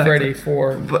got yourself ready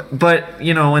for. But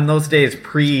in those days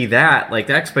pre that, like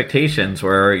the expectations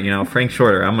were, Frank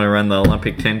Shorter, I'm going to run the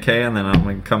Olympic 10K and then I'm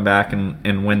going to come back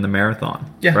and win the marathon,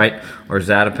 right? Or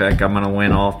Zatopek, I'm going to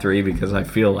win all three because I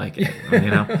feel like it,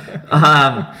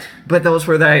 But those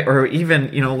were or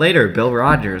even later, Bill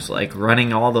Rogers, like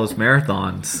running all those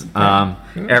marathons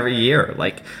every year,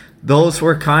 like those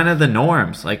were kind of the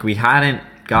norms. Like we hadn't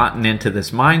gotten into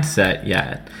this mindset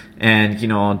yet, and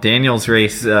Daniel's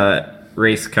race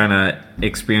kind of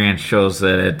experience shows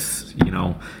that it's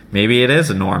maybe it is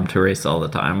a norm to race all the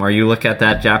time. Or you look at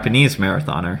that Japanese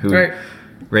marathoner who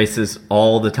races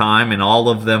all the time, and all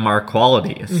of them are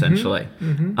quality essentially.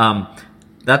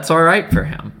 That's all right for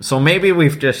him. So maybe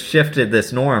we've just shifted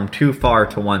this norm too far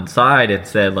to one side and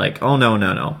said like, oh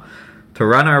no. To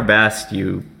run our best,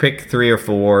 you pick 3 or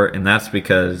 4, and that's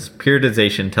because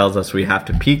periodization tells us we have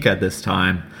to peak at this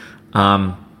time.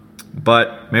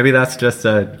 But maybe that's just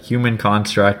a human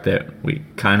construct that we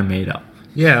kind of made up.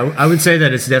 Yeah, I would say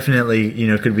that it's definitely,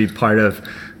 could be part of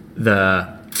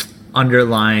the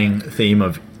underlying theme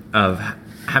of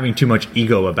having too much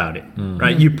ego about it,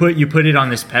 right? You put it on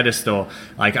this pedestal,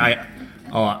 like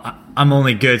I'm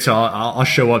only good, so I'll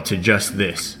show up to just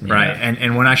this, right?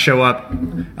 And when I show up,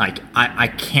 like I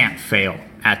can't fail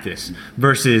at this.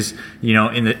 Versus,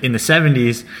 in the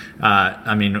 70s,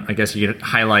 I guess you could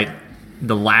highlight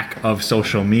the lack of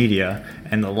social media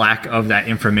and the lack of that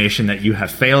information that you have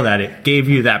failed at it gave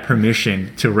you that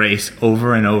permission to race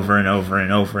over and over and over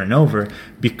and over and over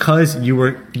because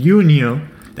you knew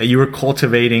that you were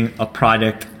cultivating a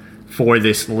product for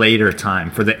this later time,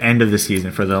 for the end of the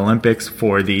season, for the Olympics,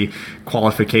 for the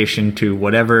qualification to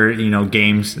whatever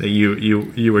games that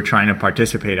you were trying to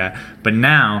participate at. But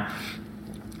now,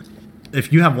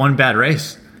 if you have one bad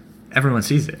race, everyone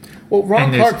sees it. Well,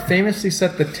 Ron Clark famously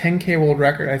set the 10K world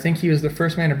record. I think he was the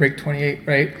first man to break 28,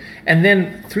 right? And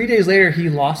then 3 days later, he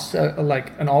lost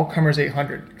an all-comers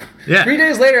 800. Yeah. 3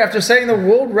 days later, after setting the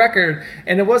world record,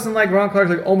 and it wasn't like Ron Clark's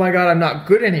like, oh my God, I'm not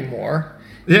good anymore.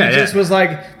 It just was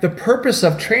like, the purpose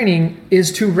of training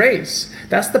is to race.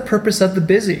 That's the purpose of the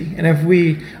busy. And if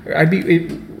we're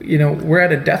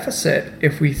at a deficit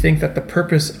if we think that the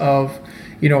purpose of,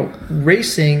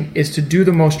 racing is to do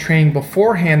the most training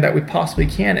beforehand that we possibly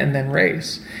can and then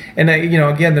race. And,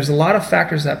 again, there's a lot of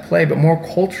factors that play, but more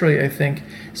culturally, I think,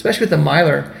 especially with the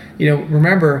miler,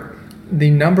 remember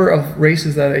the number of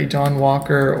races that a John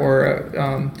Walker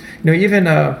or, even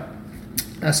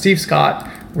Steve Scott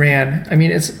ran. I mean,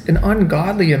 it's an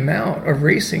ungodly amount of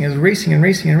racing. Is racing and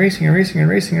racing and racing and racing and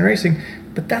racing and racing.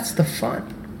 But that's the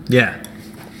fun. Yeah.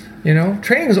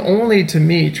 Training is only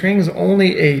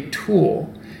a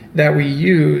tool that we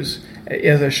use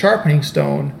as a sharpening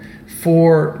stone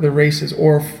for the races,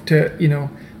 or to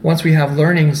once we have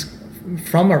learnings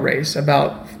from a race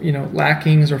about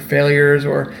lackings or failures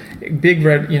or big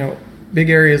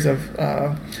areas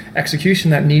of execution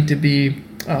that need to be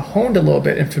honed a little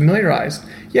bit and familiarized.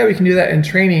 Yeah, we can do that in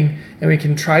training, and we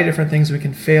can try different things. We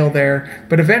can fail there,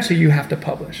 but eventually you have to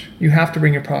publish. You have to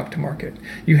bring your product to market.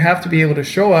 You have to be able to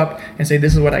show up and say,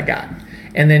 this is what I got.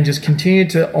 And then just continue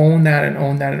to own that and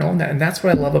own that and own that. And that's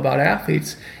what I love about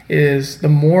athletes is the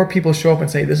more people show up and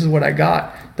say, this is what I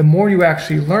got, the more you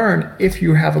actually learn if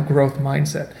you have a growth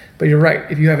mindset. But you're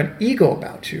right. If you have an ego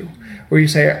about you, where you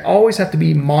say, I always have to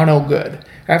be mono good.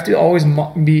 I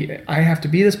have to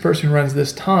be this person who runs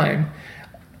this time.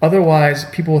 Otherwise,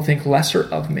 people will think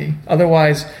lesser of me.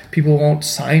 Otherwise, people won't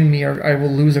sign me or I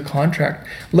will lose a contract.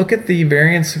 Look at the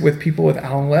variance with people with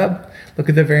Alan Webb. Look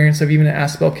at the variance of even an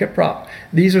Aspel Kiprop.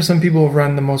 These are some people who have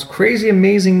run the most crazy,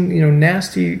 amazing,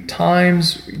 nasty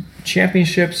times,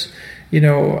 championships,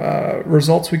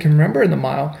 results we can remember in the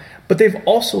mile. But they've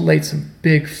also laid some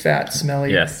big, fat,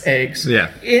 smelly eggs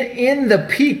in the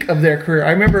peak of their career.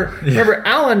 I remember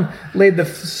Alan laid the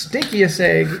stinkiest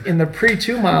egg in the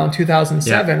pre-2 mile in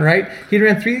 2007, right? He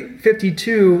ran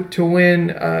 3:52 to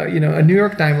win, a New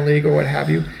York Diamond League or what have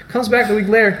you. Comes back the week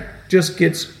later, just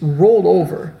gets rolled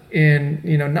over in,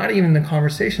 not even the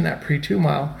conversation that pre-2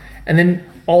 mile. And then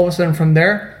all of a sudden from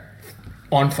there,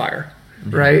 on fire,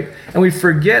 right? And we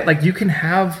forget, you can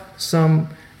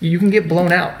get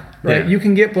blown out. Right, you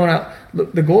can get blown out.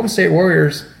 The Golden State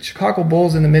Warriors, Chicago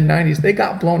Bulls in the mid-'90s, they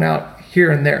got blown out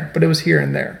here and there, but it was here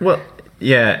and there. Well,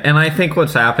 yeah, and I think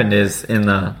what's happened is in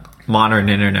the modern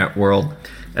internet world,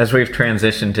 as we've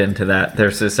transitioned into that,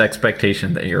 there's this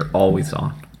expectation that you're always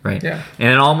on, right? Yeah. And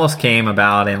it almost came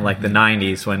about in the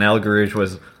 90s when El Garouge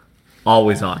was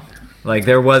always on.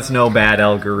 There was no bad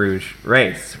El Garouge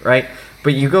race, right?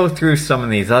 But you go through some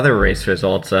of these other race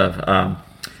results of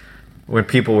when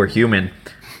people were human.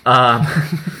 And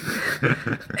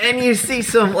you see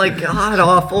some god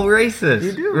awful races.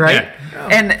 You do, right? Yeah.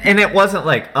 And it wasn't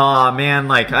oh man,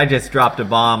 I just dropped a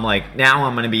bomb. Now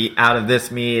I'm gonna be out of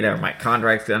this meet, or my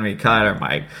contract's gonna be cut, or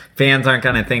my fans aren't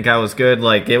gonna think I was good.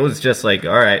 It was just all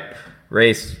right,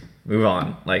 race, move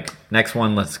on. Next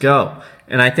one, let's go.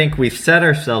 And I think we've set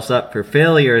ourselves up for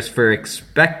failures for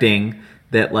expecting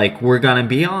that we're gonna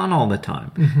be on all the time.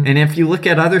 Mm-hmm. And if you look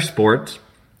at other sports,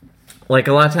 a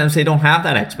lot of times they don't have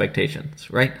that expectations,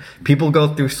 right? People go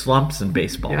through slumps in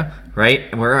baseball, right?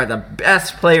 And where the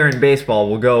best player in baseball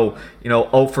will go,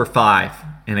 0 for 5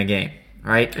 in a game,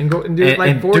 right? And go and do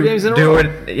it 4 games in a row.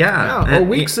 Or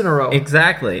weeks in a row.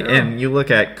 Exactly. Yeah. And you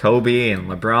look at Kobe and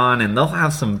LeBron, and they'll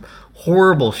have some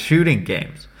horrible shooting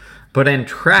games. But in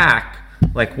track,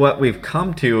 what we've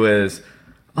come to is,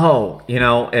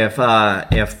 if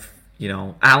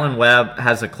Alan Webb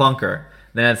has a clunker,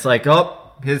 then it's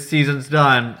his season's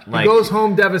done. He goes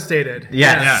home devastated.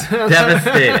 Yes.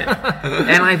 Devastated.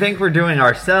 And I think we're doing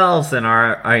ourselves and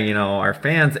our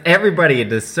fans, everybody a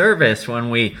disservice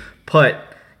when we put,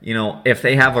 if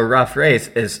they have a rough race,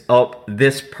 is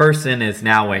this person is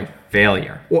now a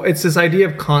failure. Well, it's this idea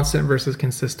of constant versus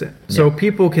consistent. So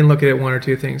people can look at it one or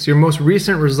two things. Your most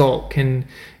recent result can,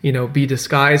 be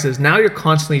disguised as now you're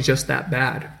constantly just that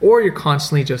bad, or you're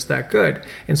constantly just that good.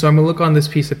 And so I'm going to look on this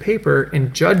piece of paper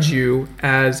and judge you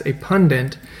as a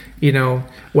pundit,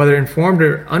 whether informed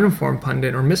or uninformed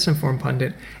pundit or misinformed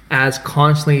pundit, as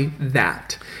constantly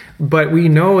that. But we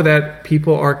know that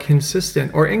people are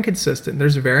consistent or inconsistent.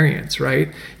 There's variance,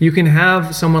 right? You can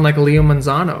have someone like Leo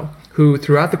Manzano, who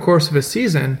throughout the course of a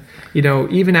season,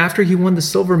 even after he won the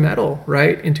silver medal,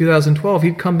 right, in 2012,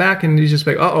 he'd come back and he'd just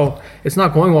be it's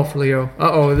not going well for Leo.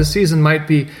 This season might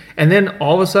be. And then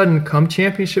all of a sudden, come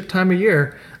championship time of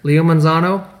year, Leo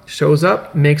Manzano shows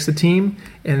up, makes the team,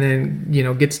 and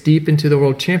then, gets deep into the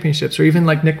world championships. Or even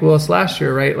like Nick Willis last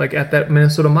year, right, at that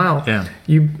Minnesota Mile. Yeah.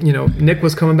 Nick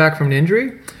was coming back from an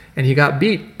injury, and he got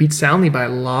beat soundly by a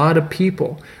lot of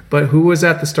people. But who was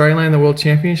at the starting line of the World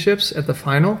Championships at the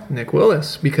final? Nick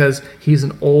Willis, because he's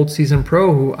an old seasoned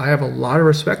pro who I have a lot of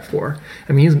respect for.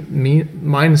 I mean, he's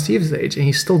mine and Steve's age, and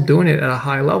he's still doing it at a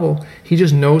high level. He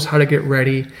just knows how to get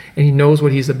ready, and he knows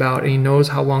what he's about, and he knows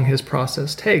how long his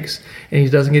process takes. And he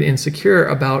doesn't get insecure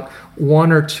about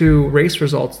 1 or 2 race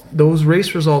results. Those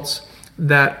race results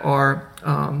that are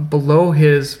below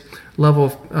his level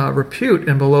of repute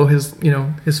and below his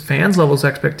fans' levels of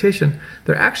expectation,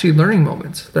 they're actually learning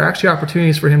moments. They're actually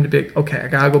opportunities for him to be, okay, I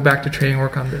got to go back to training,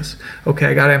 work on this. Okay,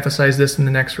 I got to emphasize this in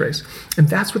the next race. And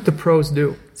that's what the pros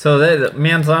do. So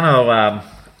Manzano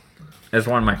is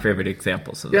one of my favorite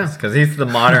examples of this, because he's the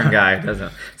modern guy who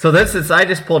doesn't. So I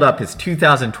just pulled up his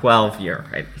 2012 year,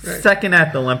 right? Second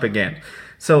at the Olympic Games.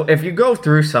 So if you go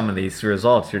through some of these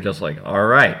results, you're just all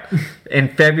right. In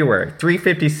February,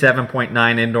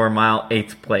 357.9 indoor mile,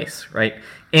 8th place, right?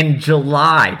 In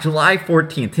July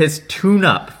 14th, his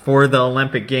tune-up for the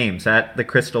Olympic Games at the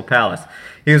Crystal Palace.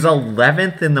 He was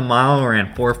 11th in the mile,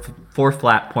 ran 4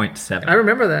 flat 0.7. I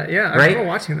remember that, yeah. I remember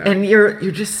watching that. And you're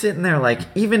just sitting there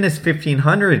even his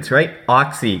 1500s, right?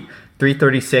 Oxy,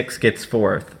 336 gets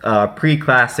 4th.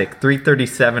 Pre-classic,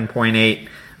 337.8.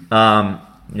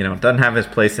 Doesn't have his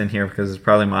place in here because it's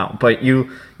probably mile. But you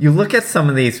look at some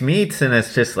of these meets and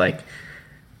it's just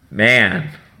man,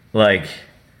 it's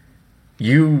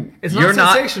not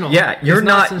sensational. You're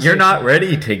not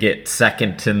ready to get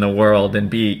second in the world and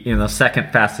be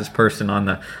second fastest person on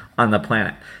the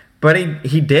planet. But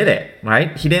he did it,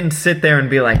 right? He didn't sit there and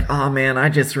be oh man, I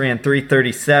just ran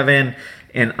 337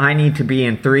 and I need to be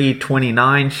in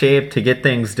 3:29 shape to get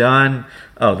things done.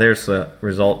 Oh, there's the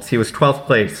results. He was 12th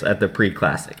place at the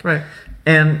pre-classic. Right.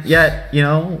 And yet,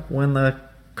 when the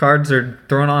cards are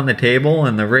thrown on the table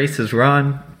and the race is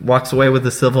run, walks away with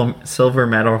the silver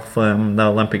medal from the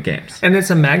Olympic Games. And it's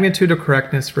a magnitude of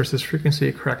correctness versus frequency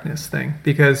of correctness thing,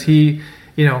 because he,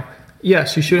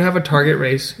 yes, you should have a target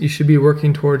race. You should be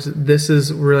working towards, this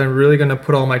is really going to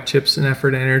put all my chips and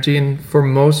effort and energy. And for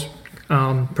most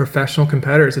professional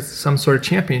competitors, it's some sort of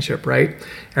championship, right?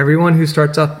 Everyone who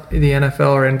starts out the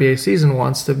NFL or NBA season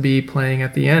wants to be playing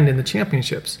at the end in the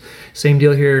championships. Same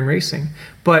deal here in racing.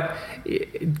 But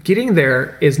getting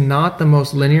there is not the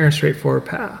most linear and straightforward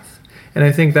path. And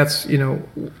I think that's,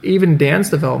 even Dan's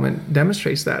development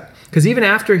demonstrates that. Because even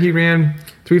after he ran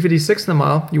 3:56 in the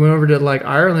mile, you went over to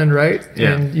Ireland, right?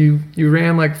 Yeah. And you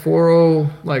ran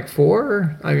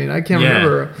 4:04. I mean, I can't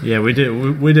remember. Yeah, we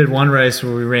did one race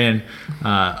where we ran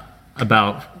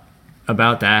about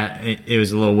that. It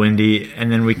was a little windy, and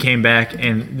then we came back.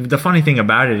 And the funny thing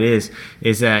about it is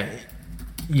that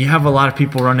you have a lot of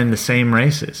people running the same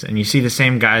races, and you see the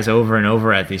same guys over and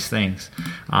over at these things.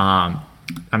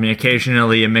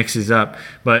 Occasionally it mixes up,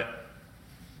 but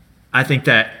I think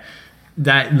that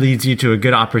leads you to a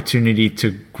good opportunity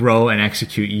to grow and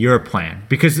execute your plan,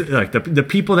 because the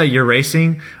people that you're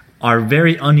racing are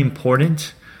very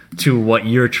unimportant to what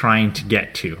you're trying to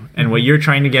get to. And what you're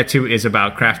trying to get to is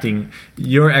about crafting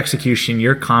your execution,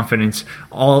 your confidence,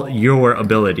 all your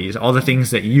abilities, all the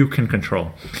things that you can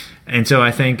control. And so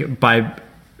I think by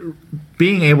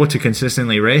being able to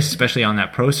consistently race, especially on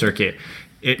that pro circuit,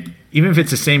 even if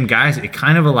it's the same guys, it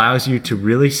kind of allows you to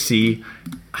really see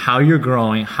how you're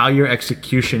growing, how your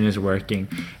execution is working,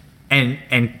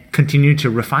 and continue to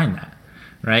refine that,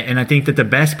 right? And I think that the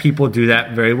best people do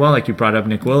that very well. Like you brought up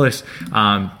Nick Willis,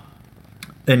 and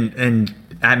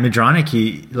at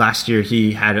Medtronic, last year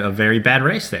he had a very bad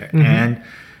race there, and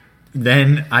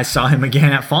then I saw him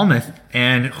again at Falmouth,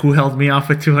 and who held me off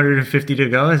with 250 to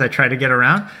go as I tried to get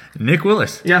around? Nick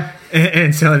Willis. Yeah.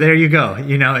 And so there you go.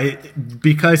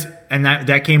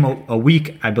 That came a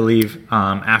week, I believe,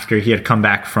 after he had come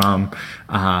back from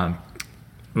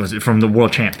the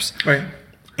World Champs. Right.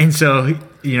 And so,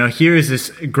 here is this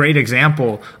great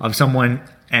example of someone,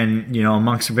 and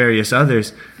amongst various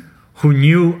others, who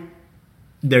knew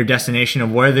their destination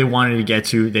of where they wanted to get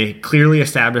to. They clearly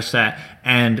established that,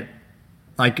 and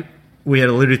like we had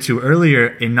alluded to earlier,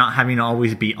 in not having to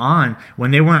always be on,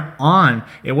 when they weren't on,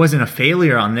 it wasn't a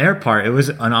failure on their part. It was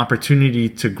an opportunity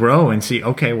to grow and see,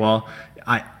 okay, well,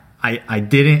 I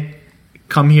didn't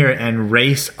come here and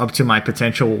race up to my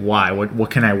potential. Why? What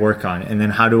can I work on? And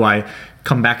then how do I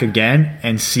come back again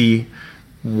and see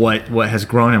what has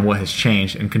grown and what has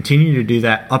changed, and continue to do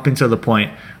that up until the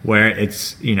point where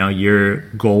it's your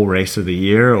goal race of the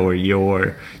year, or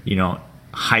your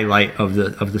highlight of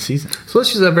the season. So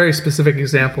let's use a very specific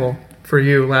example for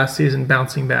you last season,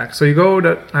 bouncing back. So you go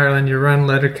to Ireland, you run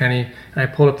Letterkenny, and I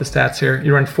pulled up the stats here.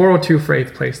 You run 4:02 for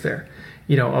 8th place there.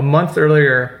 A month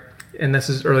earlier, and this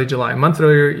is early July, a month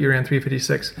earlier you ran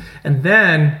 3:56. And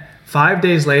then 5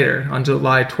 days later, on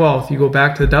July 12th, you go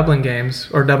back to the Dublin Games,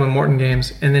 or Dublin Morton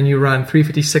Games, and then you run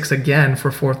 3:56 again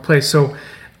for 4th place. So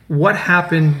what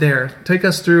happened there? Take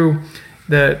us through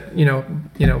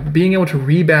being able to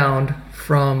rebound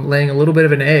from laying a little bit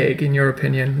of an egg, in your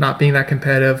opinion, not being that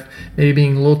competitive, maybe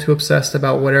being a little too obsessed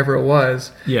about whatever it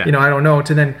was. Yeah. I don't know,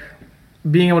 to then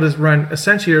being able to run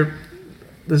essentially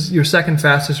your second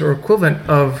fastest or equivalent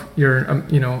of your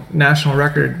national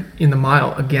record in the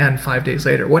mile again 5 days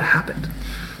later. What happened?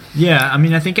 Yeah,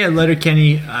 I think at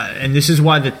Letterkenny, and this is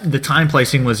why the time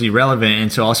placing was irrelevant,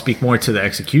 and so I'll speak more to the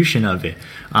execution of it.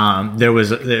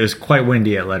 It was quite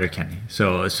windy at Letterkenny,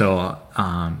 so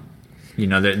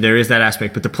there is that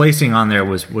aspect, but the placing on there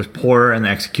was poor, and the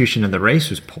execution of the race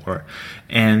was poor.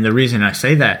 And the reason I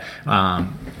say that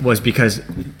was because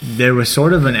there was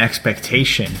sort of an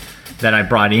expectation that I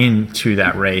brought into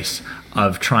that race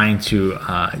of trying to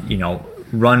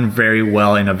run very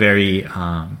well in a very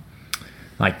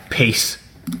paced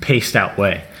out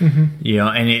way, and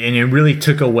it really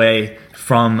took away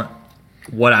from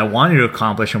what I wanted to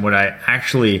accomplish, and what I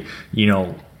actually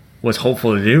was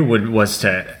hopeful to do was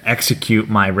to execute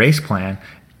my race plan,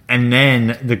 and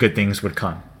then the good things would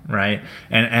come, right?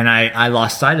 And I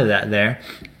lost sight of that there,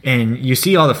 and you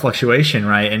see all the fluctuation,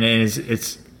 right? And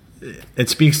it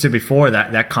speaks to before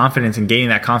that confidence, and gaining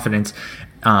that confidence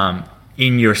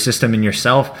in your system, in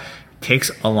yourself, takes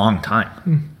a long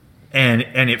time.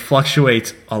 And it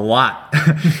fluctuates a lot,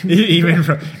 even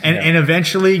from, and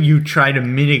eventually you try to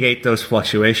mitigate those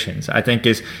fluctuations. I think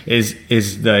is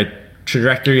the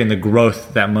trajectory and the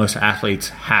growth that most athletes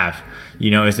have.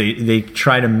 is they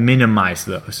try to minimize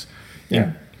those.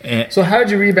 Yeah. And So how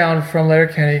did you rebound from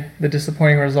Letterkenny, the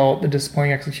disappointing result, the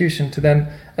disappointing execution, to then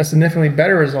a significantly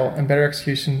better result and better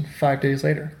execution 5 days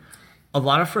later? a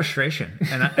lot of frustration,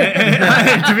 and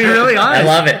to be really honest, I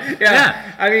love it.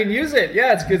 Yeah. I mean, use it.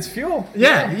 Yeah, it's fuel.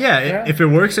 Yeah. If it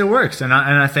works, it works. And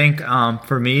I think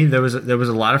for me, there was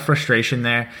a lot of frustration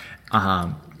there,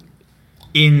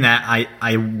 in that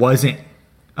I wasn't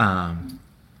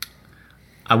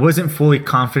fully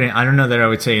confident. I don't know that I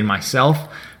would say in myself,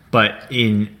 but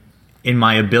in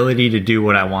my ability to do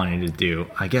what I wanted to do.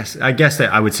 I guess that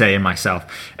I would say in myself.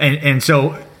 And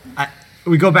so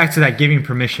we go back to that giving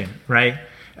permission, right?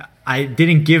 I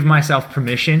didn't give myself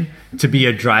permission to be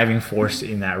a driving force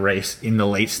in that race in the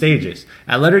late stages.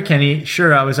 At Letterkenny,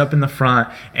 sure, I was up in the front,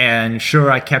 and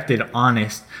sure, I kept it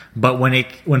honest. But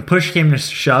when push came to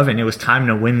shove and it was time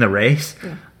to win the race,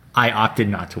 I opted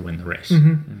not to win the race.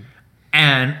 Mm-hmm.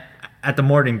 And at the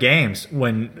Morden Games,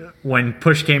 when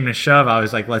push came to shove, I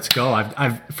was like, let's go.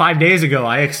 I've 5 days ago,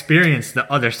 I experienced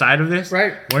the other side of this.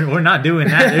 Right. We're not doing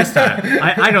that this time.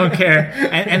 I don't care.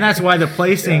 And that's why the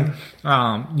placing,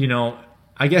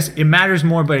 I guess it matters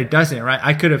more, but it doesn't, right?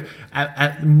 I could have,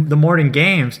 at the Morden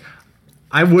Games,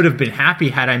 I would have been happy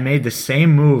had I made the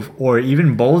same move, or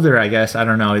even bolder, I guess. I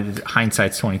don't know.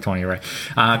 Hindsight's 2020, right?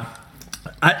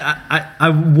 I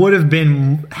would have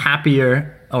been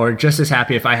happier, or just as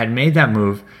happy, if I had made that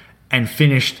move and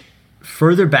finished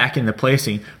further back in the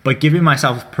placing, but giving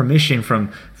myself permission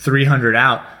from 300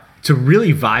 out to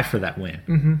really vie for that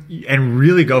win, and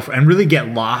really go for, and really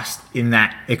get lost in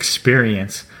that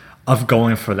experience of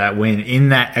going for that win, in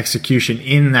that execution,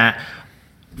 in that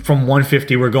from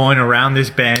 150 we're going around this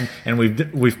bend, and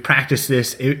we've practiced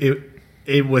this.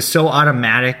 It was so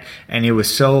automatic, and it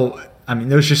was so,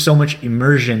 there was just so much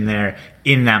immersion there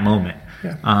in that moment.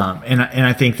 And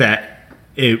I think that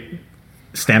it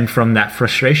stemmed from that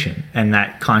frustration and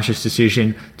that conscious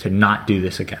decision to not do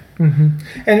this again. Mm-hmm.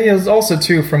 And it was also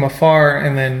too from afar,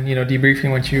 and then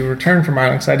debriefing once you returned from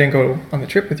Ireland, because I didn't go on the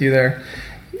trip with you there.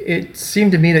 It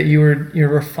seemed to me that you're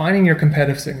refining your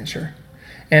competitive signature,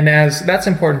 and as that's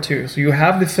important too. So you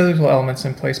have the physical elements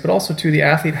in place, but also too, the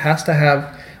athlete has to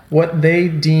have what they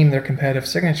deem their competitive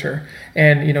signature.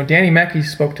 And Danny Mecki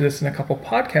spoke to this in a couple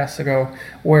podcasts ago,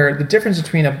 where the difference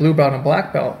between a blue belt and a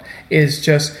black belt is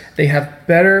just they have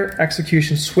better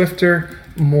execution, swifter,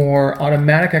 more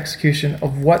automatic execution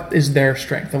of what is their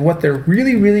strength, of what they're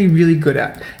really, really, really good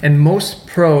at. And most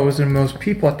pros and most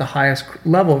people at the highest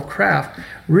level of craft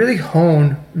really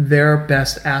hone their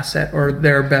best asset or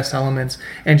their best elements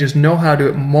and just know how to do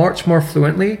it much more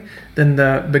fluently than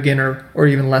the beginner or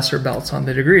even lesser belts on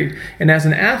the degree. And as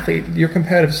an athlete, your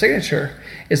competitive signature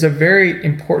is a very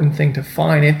important thing to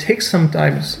find. It takes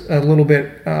sometimes a little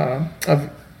bit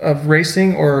of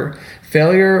racing or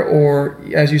failure, or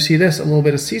as you see this, a little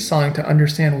bit of seesawing to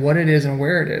understand what it is and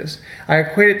where it is. I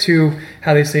equate it to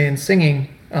how they say in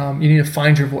singing, you need to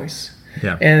find your voice.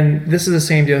 Yeah. And this is the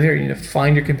same deal here. You need to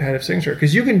find your competitive signature,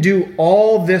 because you can do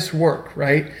all this work,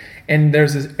 right? And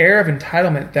there's this air of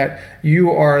entitlement that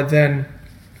you are then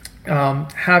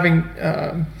having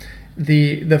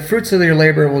the fruits of your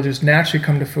labor will just naturally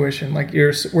come to fruition. Like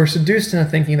we're seduced into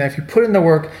thinking that if you put in the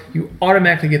work, you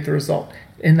automatically get the result.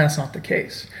 And that's not the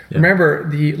case. Yeah. Remember,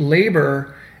 the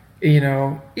labor,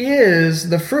 is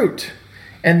the fruit.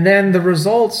 And then the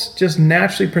results just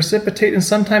naturally precipitate, and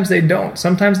sometimes they don't.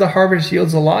 Sometimes the harvest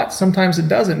yields a lot, sometimes it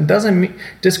doesn't. It doesn't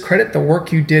discredit the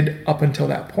work you did up until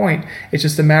that point. It's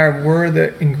just a matter of were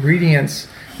the ingredients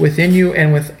within you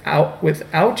and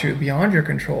without you, beyond your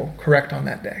control, correct on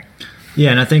that day. Yeah,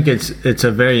 and I think it's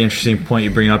a very interesting point you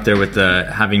bring up there with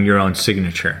having your own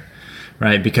signature,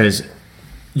 right? Because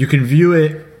you can view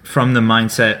it from the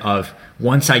mindset of,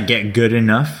 once I get good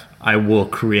enough, I will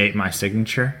create my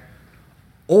signature.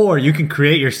 Or you can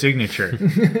create your signature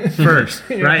first,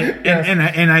 right? Yes.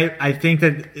 And I think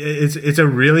that it's a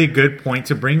really good point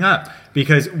to bring up,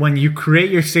 because when you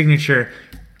create your signature,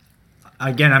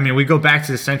 again, we go back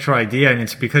to the central idea, and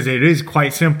it's because it is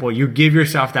quite simple. You give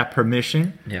yourself that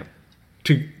permission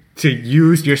to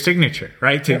use your signature,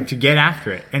 right? To get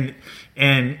after it.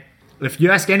 And if you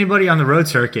ask anybody on the road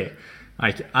circuit,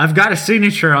 like, I've got a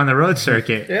signature on the road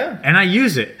circuit, and I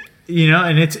use it,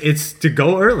 and it's to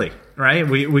go early. Right?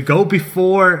 We go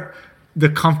before the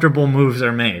comfortable moves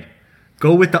are made.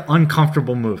 Go with the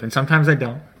uncomfortable move. And sometimes I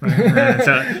don't.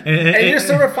 And you're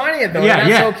still refining it though. Yeah,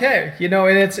 and that's okay.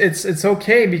 And it's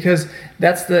okay because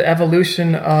that's the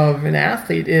evolution of an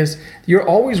athlete is you're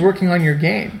always working on your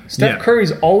game. Steph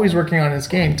Curry's always working on his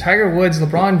game. Tiger Woods,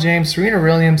 LeBron James, Serena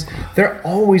Williams, they're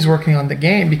always working on the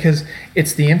game because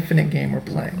it's the infinite game we're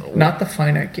playing, not the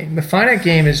finite game. The finite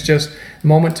game is just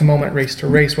moment to moment, race to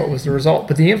race, what was the result.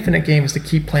 But the infinite game is to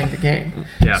keep playing the game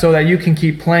so that you can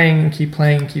keep playing and keep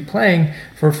playing and keep playing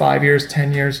for 5 years,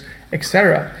 10 years,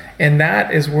 etc. And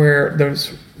that is where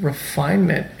there's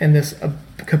refinement and this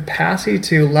capacity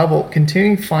to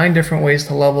continuing to find different ways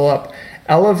to level up,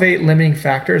 elevate limiting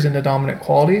factors into dominant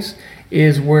qualities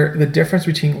is where the difference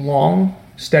between long,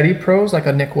 steady pros like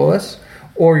a Nick Willis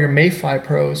or your Mayfly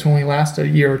pros who only last a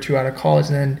year or two out of college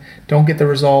and then don't get the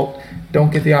result,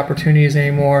 don't get the opportunities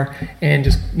anymore, and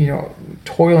just,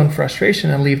 toil in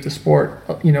frustration and leave the sport,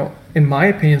 in my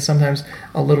opinion, sometimes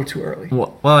a little too early.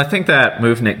 Well, I think that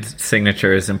movement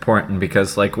signature is important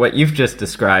because like what you've just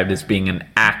described as being an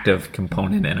active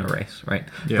component in a race, right?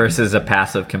 Yeah. Versus a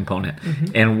passive component. Mm-hmm.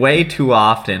 And way too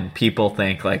often people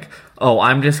think like, oh,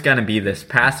 I'm just going to be this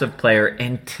passive player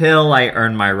until I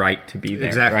earn my right to be there,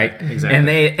 exactly. right?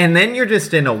 Exactly. And then you're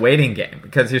just in a waiting game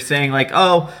because you're saying like,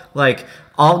 oh, like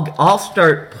I'll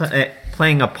start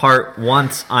playing a part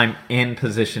once I'm in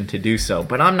position to do so,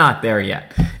 but I'm not there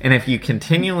yet. And if you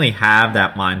continually have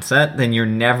that mindset, then you're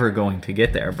never going to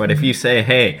get there. But if you say,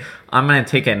 hey, I'm going to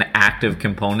take an active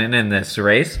component in this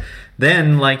race,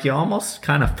 then like you almost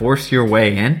kind of force your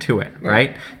way into it,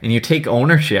 right? And you take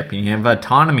ownership and you have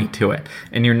autonomy to it.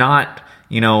 And you're not,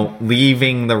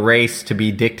 leaving the race to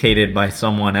be dictated by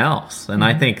someone else. And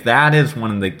I think that is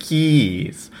one of the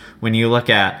keys when you look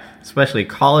at especially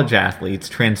college athletes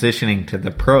transitioning to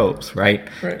the pros, right?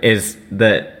 Is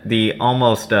the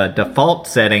almost default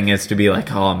setting is to be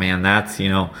like, oh man, that's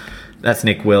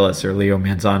Nick Willis or Leo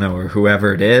Manzano or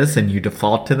whoever it is, and you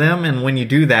default to them. And when you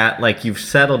do that, like you've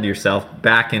settled yourself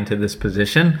back into this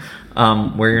position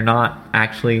where you're not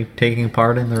actually taking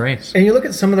part in the race. And you look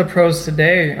at some of the pros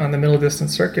today on the middle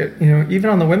distance circuit,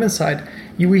 even on the women's side,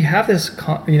 we have this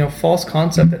false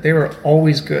concept that they were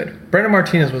always good. Brenda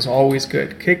Martinez was always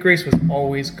good. Kate Grace was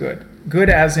always good. Good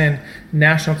as in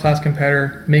national class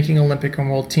competitor, making Olympic and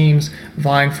world teams,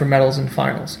 vying for medals in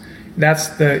finals.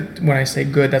 When I say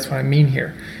good, that's what I mean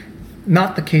here.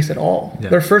 Not the case at all. Yeah.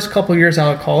 Their first couple years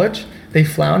out of college, they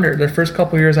floundered. Their first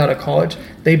couple years out of college,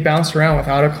 they bounced around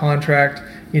without a contract,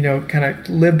 kind of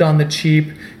lived on the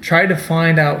cheap, tried to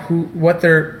find out what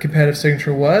their competitive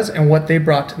signature was and what they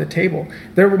brought to the table.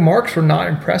 Their marks were not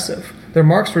impressive. Their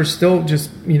marks were still just,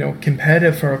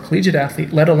 competitive for a collegiate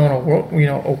athlete, let alone a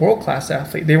world-class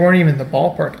athlete. They weren't even in the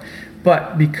ballpark.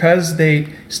 But because they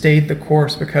stayed the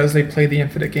course, because they played the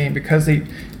infinite game, because they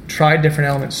tried different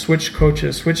elements, switched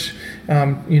coaches, switched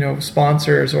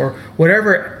sponsors, or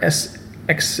whatever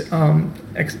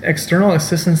external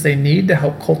assistance they need to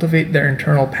help cultivate their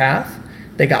internal path,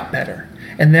 they got better.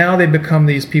 And now they become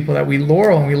these people that we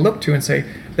laurel and we look to and say,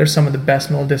 they're some of the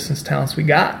best middle distance talents we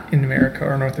got in America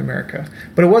or North America.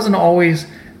 But it wasn't always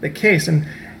the case. And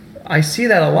I see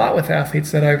that a lot with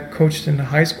athletes that I've coached in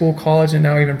high school, college, and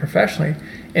now even professionally.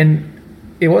 And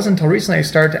it wasn't until recently I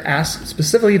started to ask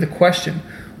specifically the question,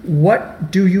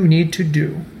 what do you need to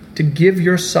do to give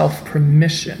yourself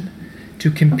permission to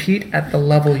compete at the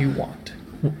level you want?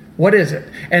 What is it?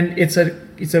 And it's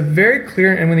a very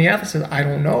clear, and when the athlete says, I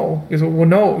don't know, he goes, well,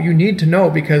 no, you need to know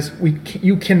because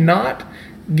you cannot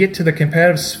get to the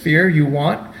competitive sphere you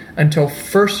want until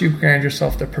first you grant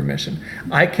yourself the permission.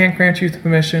 I can't grant you the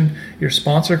permission, your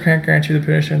sponsor can't grant you the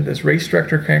permission, this race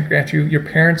director can't grant you, your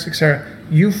parents, etc.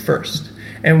 You first.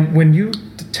 And when you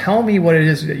tell me what it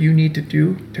is that you need to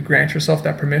do to grant yourself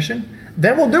that permission,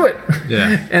 then we'll do it.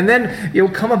 Yeah. And then it will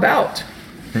come about.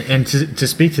 And to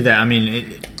speak to that, I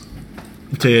mean,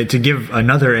 to give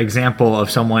another example of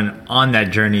someone on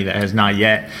that journey that has not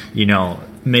yet,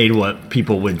 made what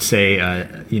people would say,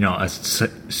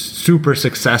 super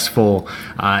successful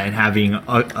and having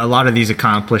a lot of these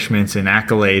accomplishments and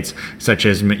accolades, such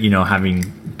as, having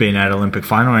been at Olympic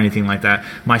final or anything like that.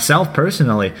 Myself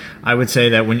personally, I would say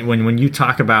that when you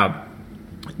talk about,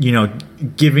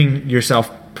 giving yourself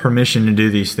permission to do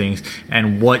these things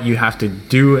and what you have to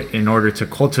do in order to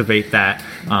cultivate that,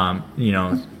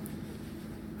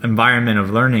 environment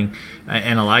of learning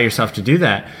and allow yourself to do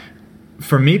that.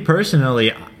 For me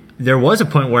personally, there was a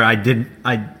point where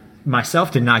I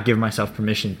myself did not give myself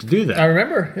permission to do that. I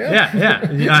remember.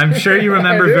 Yeah. I'm sure you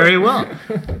remember very well.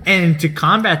 And to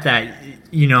combat that,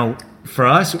 for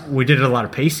us, we did a lot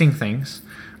of pacing things.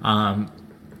 And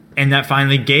that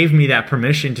finally gave me that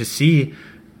permission to see,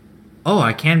 oh,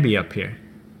 I can be up here.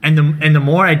 And the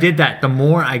more I did that, the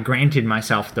more I granted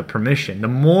myself the permission. The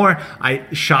more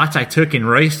shots I took in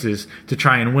races to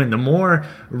try and win. The more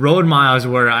road miles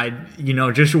where I,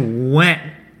 just went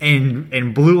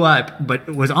and blew up, but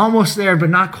was almost there, but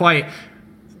not quite.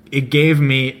 It gave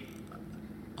me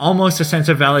almost a sense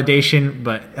of validation.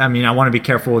 But I mean, I want to be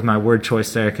careful with my word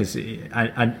choice there, because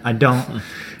I don't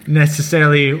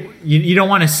necessarily. You don't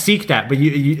want to seek that, but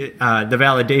the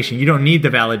validation. You don't need the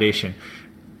validation.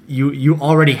 You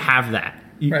already have that.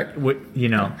 Right. Well,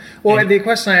 the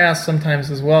question I ask sometimes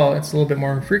as well, it's a little bit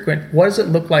more infrequent. What does it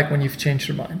look like when you've changed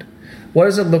your mind? What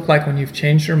does it look like when you've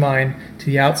changed your mind to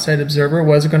the outside observer?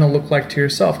 What is it going to look like to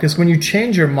yourself? Because when you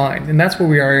change your mind, and that's what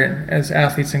we are in as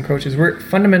athletes and coaches, we're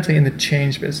fundamentally in the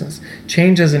change business.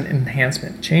 Change is an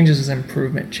enhancement. Change is an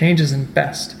improvement. Change is in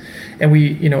best. And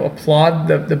we, applaud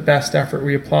the best effort.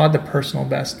 We applaud the personal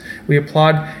best. We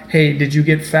applaud, hey, did you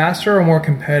get faster or more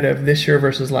competitive this year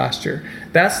versus last year?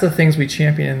 That's the things we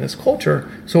champion in this culture.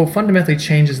 So fundamentally,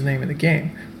 change is the name of the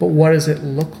game. But what does it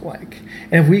look like?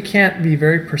 And if we can't be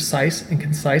very precise and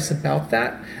concise about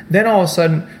that, then all of a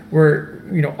sudden we're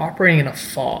operating in a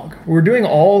fog. We're doing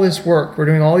all this work. We're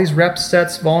doing all these reps,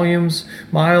 sets, volumes,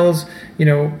 miles,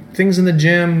 things in the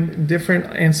gym, different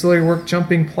ancillary work,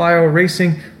 jumping, plyo,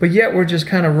 racing, but yet we're just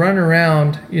kind of running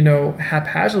around,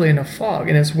 haphazardly in a fog.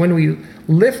 And it's when we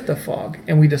lift the fog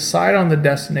and we decide on the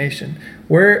destination,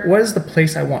 what is the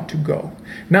place I want to go?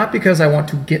 Not because I want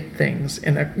to get things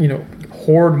and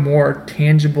hoard more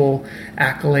tangible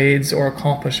accolades or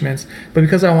accomplishments, but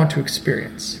because I want to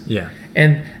experience. Yeah.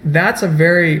 And that's a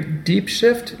very deep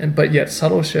shift, but yet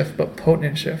subtle shift, but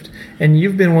potent shift. And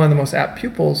you've been one of the most apt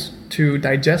pupils to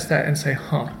digest that and say,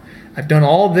 I've done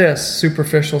all this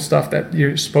superficial stuff that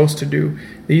you're supposed to do,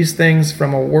 these things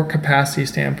from a work capacity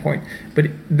standpoint, but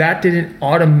that didn't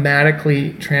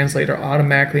automatically translate or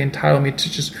automatically entitle me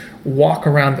to just walk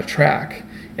around the track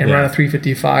and run a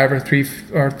 3:55 or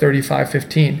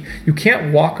 35:15. You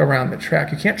can't walk around the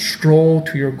track. You can't stroll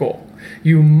to your goal.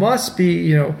 You must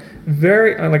be,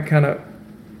 very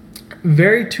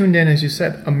very tuned in, as you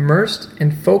said, immersed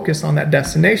and focused on that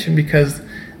destination, because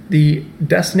the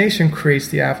destination creates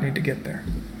the avenue to get there.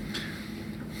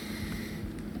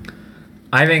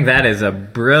 I think that is a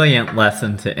brilliant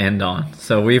lesson to end on.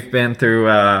 So we've been through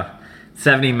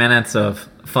 70 minutes of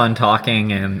fun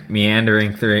talking and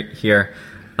meandering through here.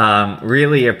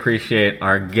 Really appreciate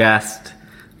our guest,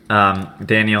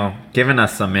 Daniel, giving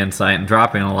us some insight and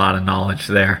dropping a lot of knowledge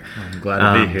there. I'm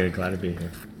glad to be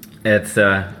here. It's it's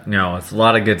a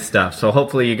lot of good stuff. So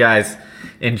hopefully you guys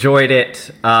enjoyed it.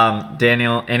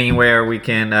 Daniel, anywhere we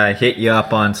can hit you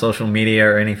up on social media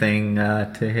or anything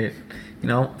to hit,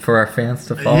 for our fans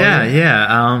to follow?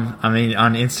 Yeah. I mean,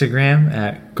 on Instagram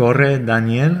at Corre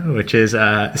Daniel, which is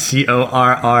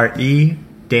Corre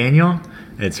Daniel.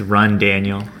 It's Run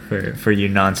Daniel for you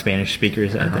non-Spanish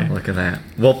speakers out there. Look at that.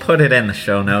 We'll put it in the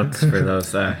show notes for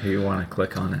those who want to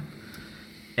click on it.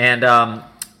 And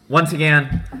once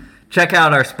again, check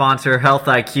out our sponsor, Health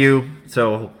IQ.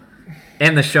 So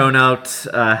in the show notes,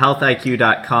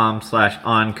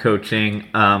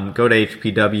 healthiq.com/oncoaching. Go to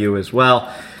HPW as well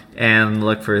and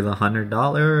look for the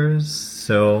 $100.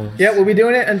 So yeah, we'll be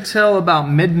doing it until about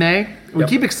mid-May. We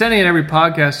keep extending it every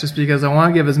podcast just because I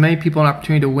want to give as many people an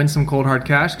opportunity to win some cold hard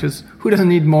cash, because who doesn't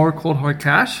need more cold hard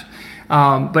cash?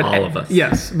 But all of us.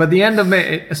 Yes, but the end of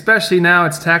May, especially now,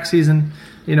 it's tax season.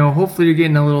 Hopefully you're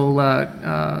getting a little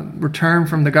return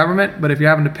from the government, but if you're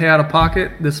having to pay out of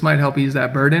pocket, this might help ease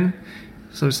that burden.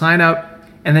 So sign up.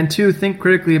 And then 2, think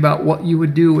critically about what you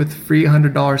would do with free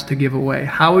 $100 to give away.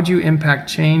 How would you impact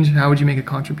change? How would you make a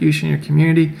contribution in your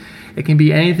community? It can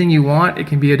be anything you want. It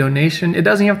can be a donation. It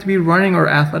doesn't have to be running or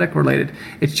athletic related.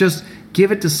 It's just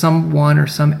give it to someone or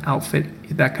some outfit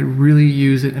that could really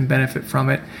use it and benefit from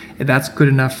it. That's good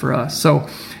enough for us. So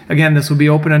again, this will be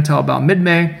open until about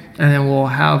mid-May, and then we'll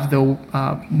have the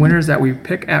winners that we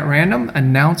pick at random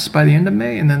announced by the end of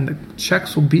May, and then the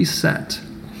checks will be sent.